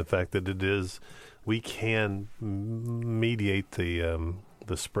appreciating the fact that we can mediate the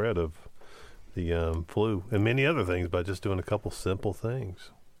spread of the flu and many other things by just doing a couple simple things.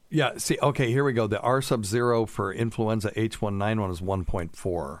 Yeah. See. Okay. Here we go. The R sub 0 for influenza H1N1 is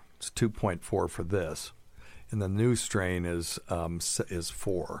 1.4. It's 2.4 for this, and the new strain is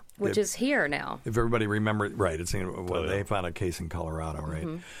 4, which is here now. If everybody remembers, right? It's they found a case in Colorado, right?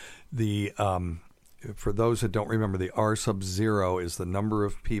 Mm-hmm. The for those that don't remember, the R sub 0 is the number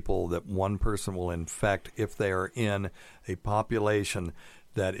of people that one person will infect if they are in a population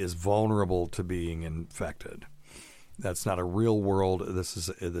that is vulnerable to being infected. That's not a real world. This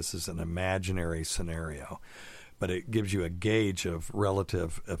is an imaginary scenario, but it gives you a gauge of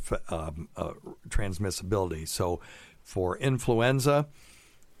relative transmissibility. So, for influenza,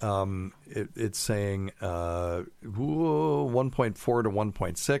 it's saying 1.4 to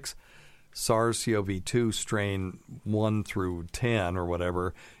 1.6. SARS-CoV-2 strain 1 through 10 or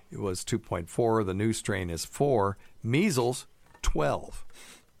whatever, it was 2.4. The new strain is 4. Measles, 12.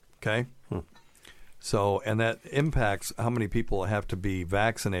 Okay? So, and that impacts how many people have to be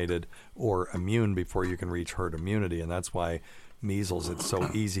vaccinated or immune before you can reach herd immunity. And that's why measles, it's so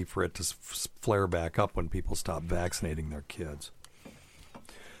easy for it to flare back up when people stop vaccinating their kids.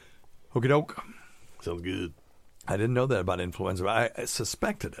 Okie doke. Sounds good. I didn't know that about influenza. I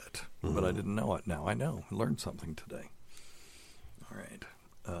suspected it, but I didn't know it. Now I know. I learned something today. All right.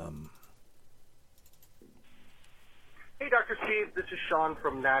 Hey, Dr. Steve. This is Sean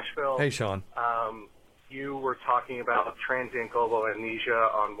from Nashville. Hey, Sean. You were talking about transient global amnesia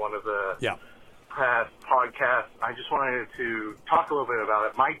on one of the past podcasts. I just wanted to talk a little bit about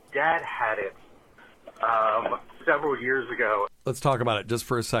it. My dad had it several years ago. Let's talk about it just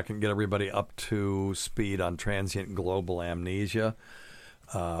for a second, get everybody up to speed on transient global amnesia.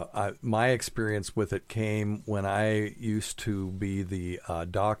 My experience with it came when I used to be the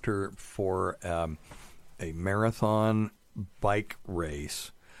doctor for a marathon bike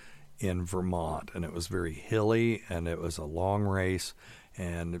race in Vermont, and it was very hilly, and it was a long race,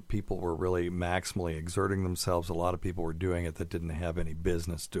 and people were really maximally exerting themselves. A lot of people were doing it that didn't have any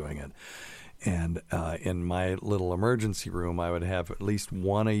business doing it. And in my little emergency room, I would have at least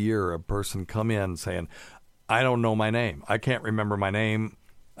one a year, a person come in saying, I don't know my name. I can't remember my name.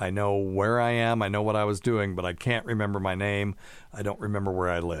 I know where I am. I know what I was doing, but I can't remember my name. I don't remember where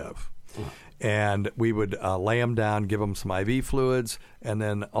I live. And we would lay them down, give them some IV fluids, and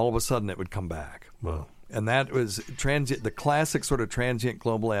then all of a sudden it would come back. Wow. And that was the classic sort of transient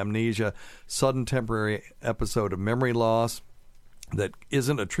global amnesia, sudden temporary episode of memory loss that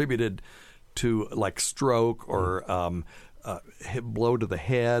isn't attributed to like stroke or blow to the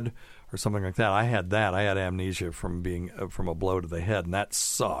head or something like that. I had that. I had amnesia from being from a blow to the head, and that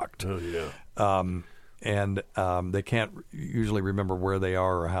sucked. Oh yeah. And they can't usually remember where they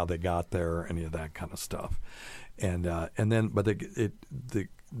are or how they got there or any of that kind of stuff. And then, but the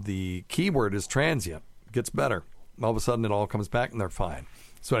the key word is transient. It gets better. All of a sudden, it all comes back, and they're fine.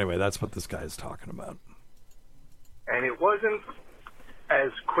 So anyway, that's what this guy is talking about. And it wasn't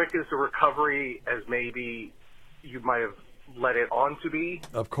as quick as the recovery as maybe you might have let it on to be.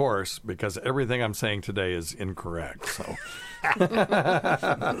 Of course, because everything I'm saying today is incorrect. So,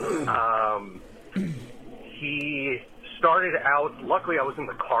 he started out. Luckily, I was in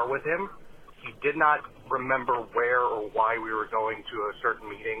the car with him. He did not remember where or why we were going to a certain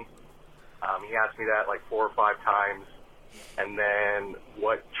meeting. He asked me that like 4 or 5 times. And then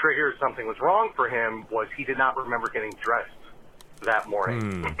what triggered something was wrong for him was he did not remember getting dressed that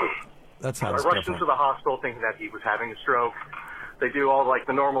morning. That sounds so I rushed different. into the hospital thinking that he was having a stroke. They do all like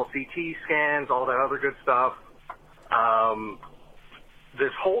the normal CT scans, all that other good stuff.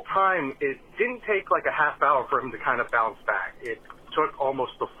 This whole time, it didn't take like a half hour for him to kind of bounce back. It took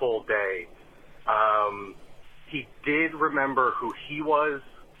almost the full day. He did remember who he was,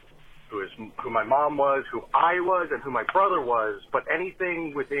 who my mom was, who I was, and who my brother was, but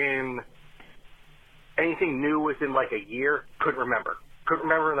anything new within like a year, couldn't remember. Couldn't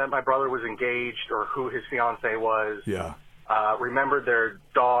remember that my brother was engaged or who his fiance was. Yeah. Remembered their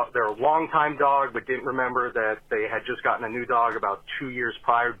longtime dog, but didn't remember that they had just gotten a new dog about 2 years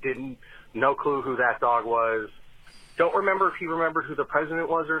prior. No clue who that dog was. Don't remember if he remembered who the president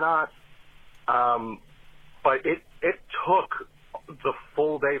was or not. But it took the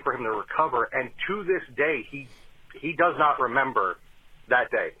full day for him to recover, and to this day, he does not remember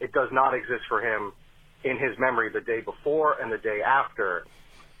that day. It does not exist for him in his memory the day before and the day after.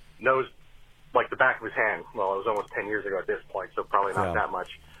 Knows like the back of his hand. Well, it was almost 10 years ago at this point, so probably not that much.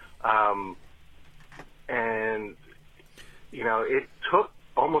 And, you know, it took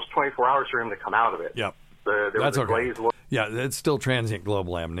almost 24 hours for him to come out of it. Yep. There was a glazed look. Yeah, it's still transient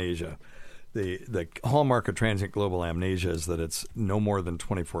global amnesia. The hallmark of transient global amnesia is that it's no more than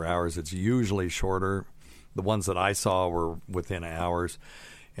 24 hours. It's usually shorter. The ones that I saw were within hours,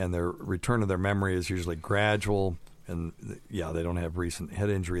 and their return to their memory is usually gradual. And, yeah, they don't have recent head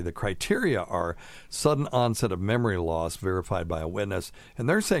injury. The criteria are sudden onset of memory loss verified by a witness. And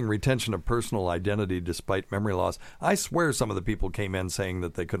they're saying retention of personal identity despite memory loss. I swear some of the people came in saying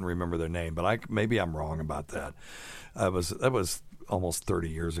that they couldn't remember their name, but maybe I'm wrong about that. That was almost 30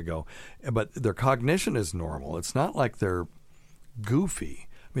 years ago. But their cognition is normal. It's not like they're goofy.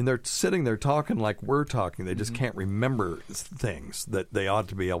 I mean, they're sitting there talking like we're talking. They just can't remember things that they ought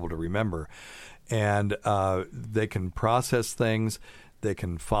to be able to remember. And they can process things. They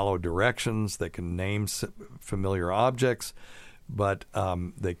can follow directions. They can name familiar objects. But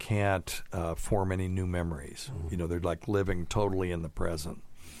they can't form any new memories. You know, they're like living totally in the present.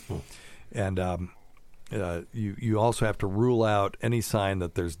 And you also have to rule out any sign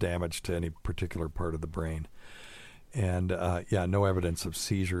that there's damage to any particular part of the brain. And, no evidence of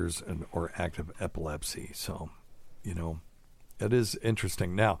seizures or active epilepsy. So, you know, it is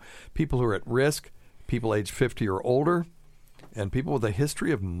interesting. Now, people who are at risk, people age 50 or older, and people with a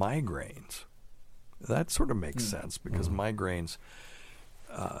history of migraines. That sort of makes sense because migraines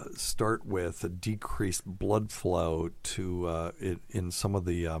start with a decreased blood flow to in some of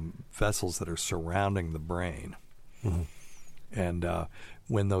the vessels that are surrounding the brain. And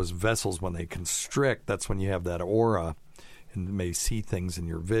when those vessels, when they constrict, that's when you have that aura and may see things in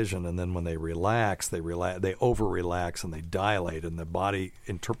your vision. And then when they relax, they over-relax and they dilate, and the body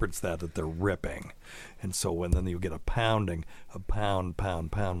interprets that they're ripping. And so then you get a pounding, a pound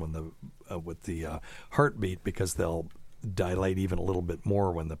when with the heartbeat, because they'll dilate even a little bit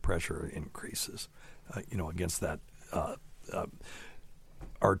more when the pressure increases, against that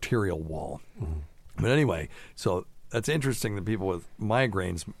arterial wall. But anyway, so that's interesting that people with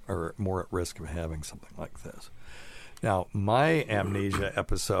migraines are more at risk of having something like this. Now, my amnesia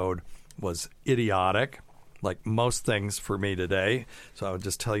episode was idiotic, like most things for me today. So I would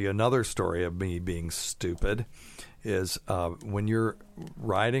just tell you another story of me being stupid. Is when you're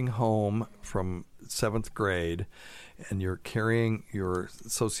riding home from 7th grade and you're carrying your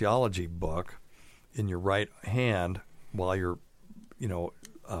sociology book in your right hand while you're,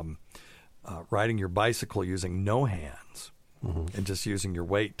 riding your bicycle using no hands and just using your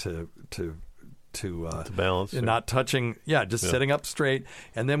weight to balance and not touching, sitting up straight.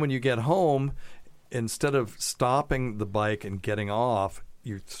 And then when you get home, instead of stopping the bike and getting off,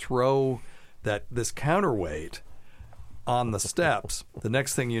 you throw this counterweight on the steps. The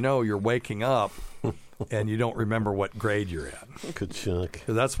next thing you know, you're waking up and you don't remember what grade you're in. Good chunk.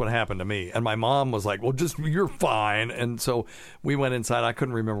 That's what happened to me. And my mom was like, well, just you're fine. And so we went inside. I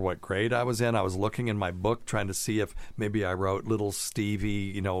couldn't remember what grade I was in. I was looking in my book trying to see if maybe I wrote little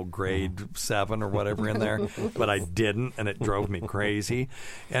Stevie, grade 7 or whatever in there. But I didn't, and it drove me crazy.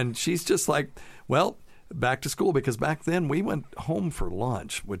 And she's just like, well, back to school, because back then we went home for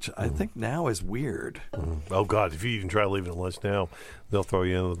lunch, which I think now is weird. Oh, God, if you even try leaving at lunch now, they'll throw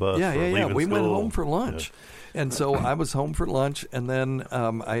you under the bus. Yeah. We went home for lunch. Yeah. And so I was home for lunch, and then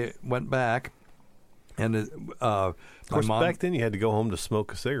I went back. And of course, my mom, back then you had to go home to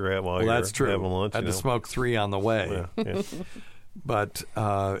smoke a cigarette while you were having lunch. I had to smoke 3 on the way. Yeah. But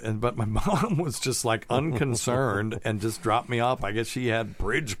my mom was just like unconcerned and just dropped me off. I guess she had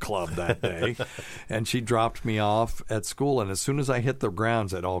bridge club that day, and she dropped me off at school. And as soon as I hit the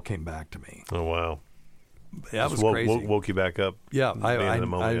grounds, it all came back to me. Oh wow! Yeah, it was crazy. Woke you back up. Yeah,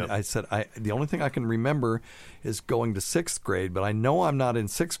 I said the only thing I can remember is going to 6th grade, but I know I'm not in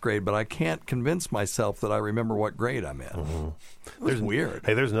 6th grade, but I can't convince myself that I remember what grade I'm in. Mm-hmm. It was weird.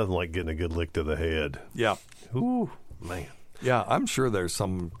 Hey, there's nothing like getting a good lick to the head. Yeah. Ooh, man. Yeah, I'm sure there's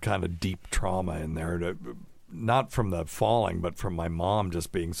some kind of deep trauma in there, not from the falling, but from my mom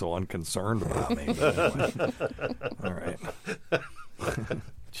just being so unconcerned about me. Anyway. All right.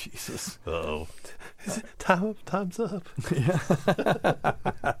 Jesus. Uh-oh. Time's up. Yeah.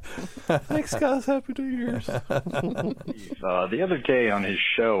 Thanks, guys. Happy New Year's. The other day on his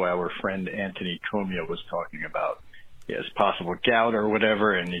show, our friend Anthony Comia was talking about his possible gout or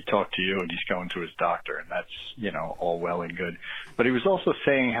whatever, and he talked to you, and he's going to his doctor, and that's, all well and good. But he was also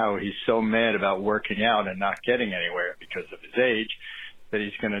saying how he's so mad about working out and not getting anywhere because of his age that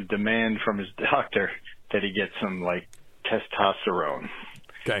he's going to demand from his doctor that he get some, testosterone.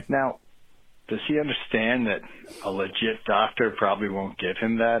 Okay. Now, does he understand that a legit doctor probably won't give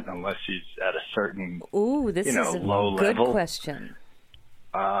him that unless he's at a certain, this is a low good level? question.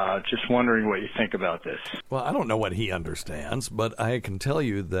 Just wondering what you think about this. Well, I don't know what he understands, but I can tell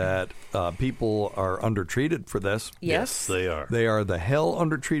you that people are undertreated for this. Yes, they are. They are the hell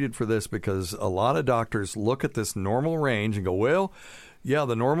undertreated for this because a lot of doctors look at this normal range and go, well, yeah,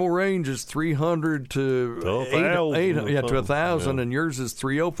 the normal range is 300 to 1,000, and yours is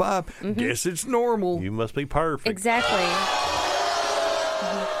 305. Mm-hmm. Guess it's normal. You must be perfect. Exactly.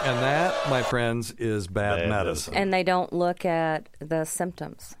 And that, my friends, is bad medicine. And they don't look at the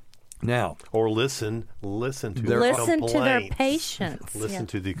symptoms. Now, or listen to their patients. Listen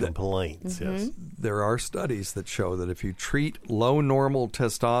to the complaints. Mm-hmm. Yes, there are studies that show that if you treat low normal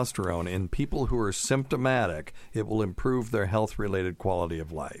testosterone in people who are symptomatic, it will improve their health-related quality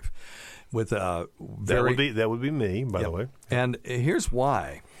of life. With that would be me, by the way. And here's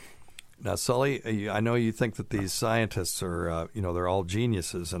why. Now, Sully, I know you think that these scientists are, they're all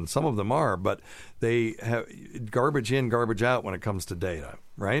geniuses, and some of them are, but they have garbage in, garbage out when it comes to data,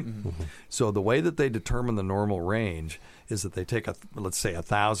 right? Mm-hmm. So the way that they determine the normal range is that they take, let's say,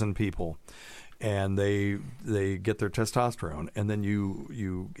 1,000 people, and they get their testosterone, and then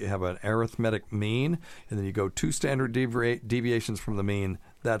you have an arithmetic mean, and then you go 2 standard deviations from the mean.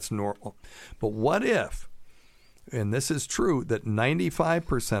 That's normal. But what if, and this is true, that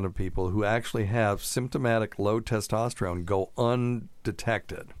 95% of people who actually have symptomatic low testosterone go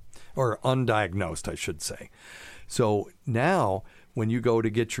undetected, or undiagnosed, I should say. So now when you go to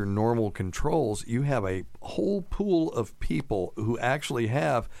get your normal controls, you have a whole pool of people who actually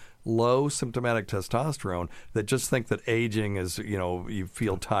have low symptomatic testosterone that just think that aging is, you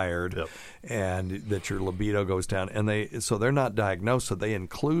feel tired and that your libido goes down, and they're not diagnosed, so they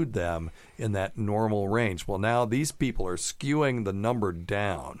include them in that normal range. Well, now these people are skewing the number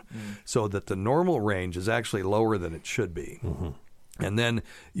down so that the normal range is actually lower than it should be. Mm-hmm. And then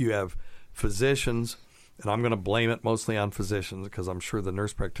you have physicians, and I'm going to blame it mostly on physicians because I'm sure the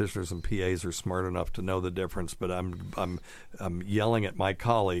nurse practitioners and PAs are smart enough to know the difference. But I'm yelling at my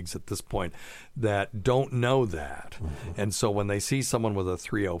colleagues at this point that don't know that. Mm-hmm. And so when they see someone with a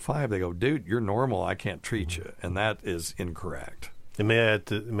 305, they go, dude, you're normal. I can't treat you. And that is incorrect. And may I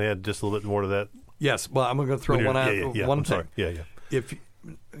add just a little bit more to that? Yes. Well, I'm going to throw one out. Yeah, one I'm thing. Sorry. Yeah. If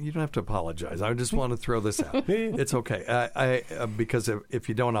you don't have to apologize. I just want to throw this out. It's okay. Because if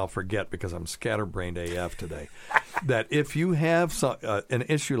you don't, I'll forget because I'm scatterbrained AF today. That if you have an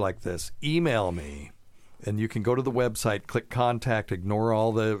issue like this, email me, and you can go to the website, click contact, ignore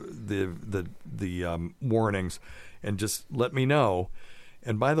all the warnings, and just let me know.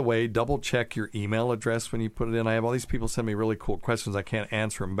 And by the way, double check your email address when you put it in. I have all these people send me really cool questions. I can't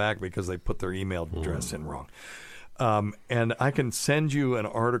answer them back because they put their email address in wrong. And I can send you an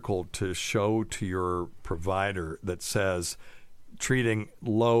article to show to your provider that says treating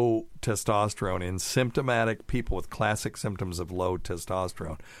low testosterone in symptomatic people with classic symptoms of low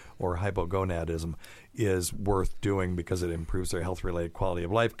testosterone or hypogonadism is worth doing because it improves their health-related quality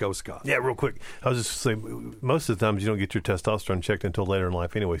of life. Go, Scott. Yeah, real quick. I was just saying, most of the times you don't get your testosterone checked until later in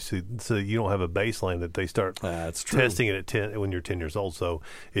life anyway, so you don't have a baseline that they start testing it at when you're 10 years old. So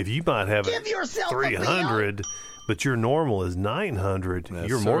if you might have 300, but your normal is 900,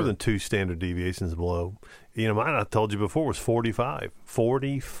 you're more than 2 standard deviations below. Mine, I told you before, was 45.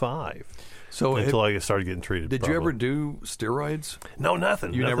 45. So until I started getting treated. Did you ever do steroids? No,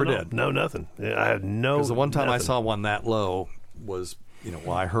 nothing. You never did? No, nothing. I had no. Because the one time I saw one that low was,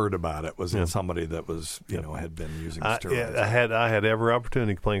 I heard about it was in somebody that was, had been using steroids. I had every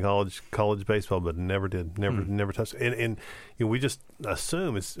opportunity to play college baseball, but never did. Never touched it. And we just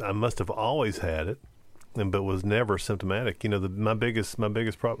assume I must have always had it, but was never symptomatic. My biggest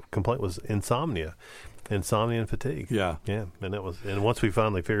complaint was insomnia and fatigue. Yeah. And once we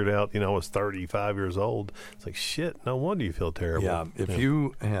finally figured out, I was 35 years old. It's like, shit, no wonder you feel terrible. Yeah. If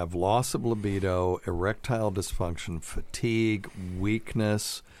you have loss of libido, erectile dysfunction, fatigue,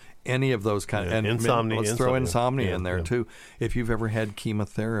 weakness, any of those kind of, and insomnia. Let's throw insomnia in there too. If you've ever had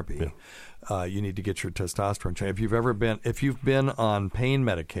chemotherapy, you need to get your testosterone checked. If you've been on pain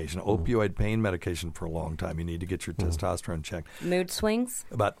medication, opioid pain medication for a long time, you need to get your testosterone checked. Mood swings?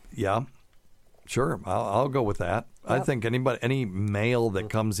 Sure, I'll go with that. Yep. I think any male that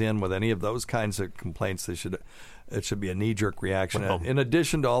comes in with any of those kinds of complaints, it should be a knee-jerk reaction. In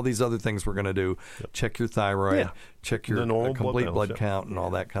addition to all these other things we're going to do, check your thyroid, check your complete blood count and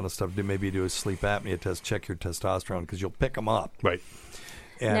all that kind of stuff. Maybe do a sleep apnea test, check your testosterone because you'll pick them up. Right.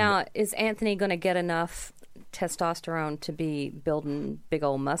 And now, is Anthony going to get enough testosterone to be building big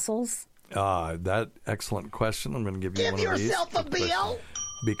old muscles? That excellent question. I'm going to give you one of these. Give yourself a bill.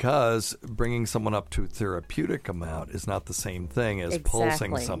 Because bringing someone up to therapeutic amount is not the same thing as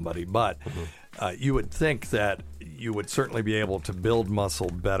pulsing somebody. But you would think that you would certainly be able to build muscle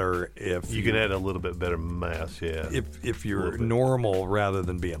better if you can add a little bit better mass. Yeah, if you're normal rather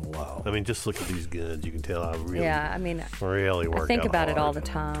than being low. I mean, just look at these guns. You can tell I really, really work. I think out about hard. it all the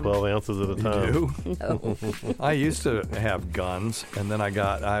time. 12 ounces at a time. You do? No. I used to have guns, and then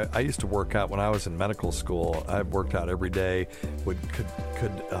I used to work out when I was in medical school. I worked out every day.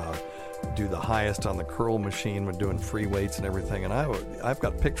 Could do the highest on the curl machine when doing free weights and everything. And I've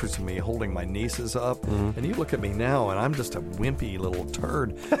got pictures of me holding my nieces up, and you look at me now, and I'm just a wimpy little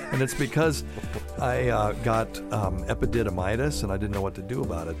turd. And it's because I got epididymitis, and I didn't know what to do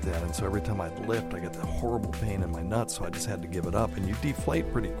about it then. And so every time I'd lift, I get that horrible pain in my nuts, so I just had to give it up. And you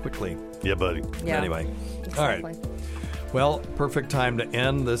deflate pretty quickly. Yeah, buddy. Yeah. Anyway. Exactly. All right. Well, perfect time to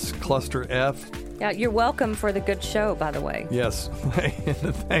end this Cluster F. Yeah, you're welcome for the good show, by the way. Yes.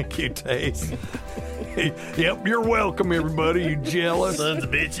 Thank you, Tace. Yep, you're welcome, everybody. You jealous? Sons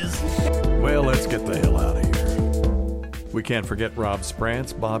of bitches. Well, let's get the hell out of here. We can't forget Rob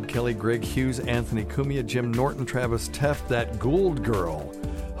Sprance, Bob Kelly, Greg Hughes, Anthony Cumia, Jim Norton, Travis Teff, that Gould girl,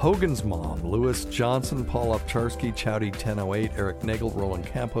 Hogan's mom, Lewis Johnson, Paul Upcharski, Chowdy 1008, Eric Nagel, Roland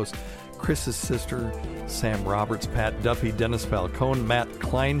Campos, Chris's sister, Sam Roberts, Pat Duffy, Dennis Falcone, Matt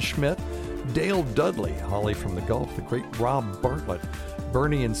Kleinschmidt, Dale Dudley, Holly from the Gulf, the great Rob Bartlett,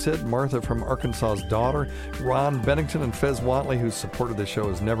 Bernie and Sid, Martha from Arkansas's Daughter, Ron Bennington, and Fez Watley, whose support of the show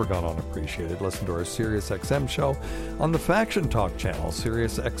has never gone unappreciated. Listen to our Sirius XM show on the Faction Talk channel,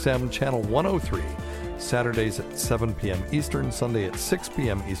 Sirius XM channel 103, Saturdays at 7 p.m. Eastern, Sunday at 6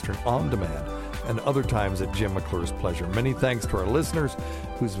 p.m. Eastern on demand, and other times at Jim McClure's pleasure. Many thanks to our listeners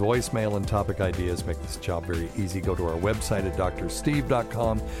whose voicemail and topic ideas make this job very easy. Go to our website at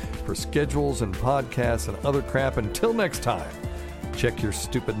drsteve.com for schedules and podcasts and other crap. Until next time, check your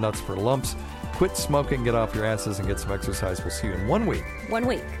stupid nuts for lumps, quit smoking, get off your asses, and get some exercise. We'll see you in 1 week. 1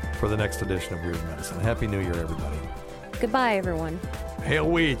 week. For the next edition of Weird Medicine. Happy New Year, everybody. Goodbye, everyone. Hail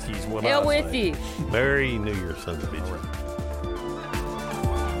with ye's what Hail I with say. ye. Merry New Year, sons of bitches.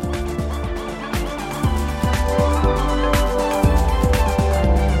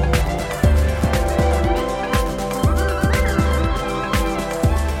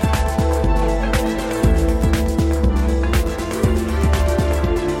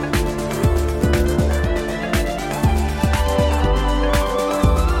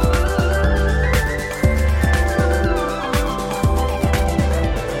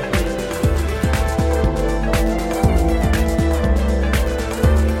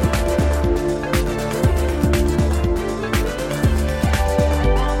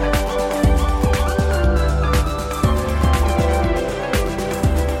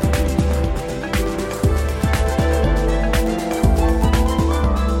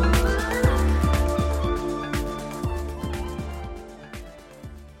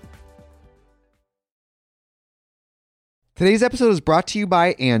 Today's episode is brought to you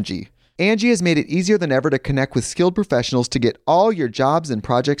by Angie. Angie has made it easier than ever to connect with skilled professionals to get all your jobs and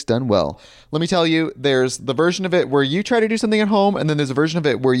projects done well. Let me tell you, there's the version of it where you try to do something at home, and then there's a version of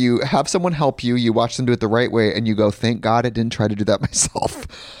it where you have someone help you, you watch them do it the right way, and you go, thank God I didn't try to do that myself.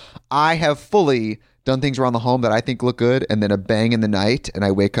 I have fully done things around the home that I think look good, and then a bang in the night, and I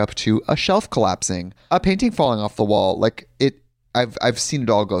wake up to a shelf collapsing, a painting falling off the wall. I've seen it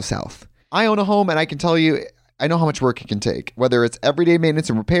all go south. I own a home, and I can tell you, I know how much work it can take. Whether it's everyday maintenance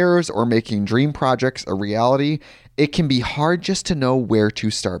and repairs or making dream projects a reality, it can be hard just to know where to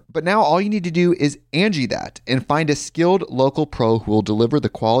start. But now all you need to do is Angie that and find a skilled local pro who will deliver the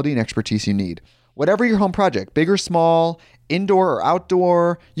quality and expertise you need. Whatever your home project, big or small, indoor or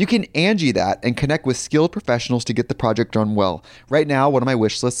outdoor, you can Angie that and connect with skilled professionals to get the project done well. Right now, one of my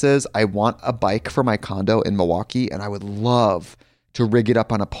wish lists is I want a bike for my condo in Milwaukee, and I would love to rig it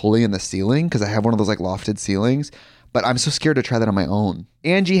up on a pulley in the ceiling because I have one of those like lofted ceilings, but I'm so scared to try that on my own.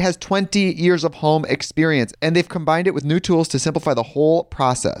 Angie has 20 years of home experience, and they've combined it with new tools to simplify the whole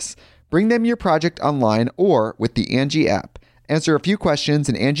process. Bring them your project online or with the Angie app. Answer a few questions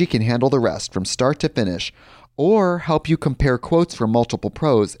and Angie can handle the rest from start to finish, or help you compare quotes from multiple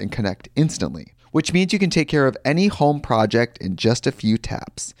pros and connect instantly, which means you can take care of any home project in just a few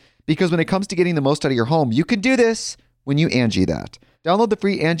taps. Because when it comes to getting the most out of your home, you can do this when you Angie that. Download the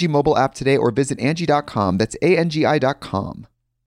free Angie mobile app today or visit Angie.com. That's ANGI.com.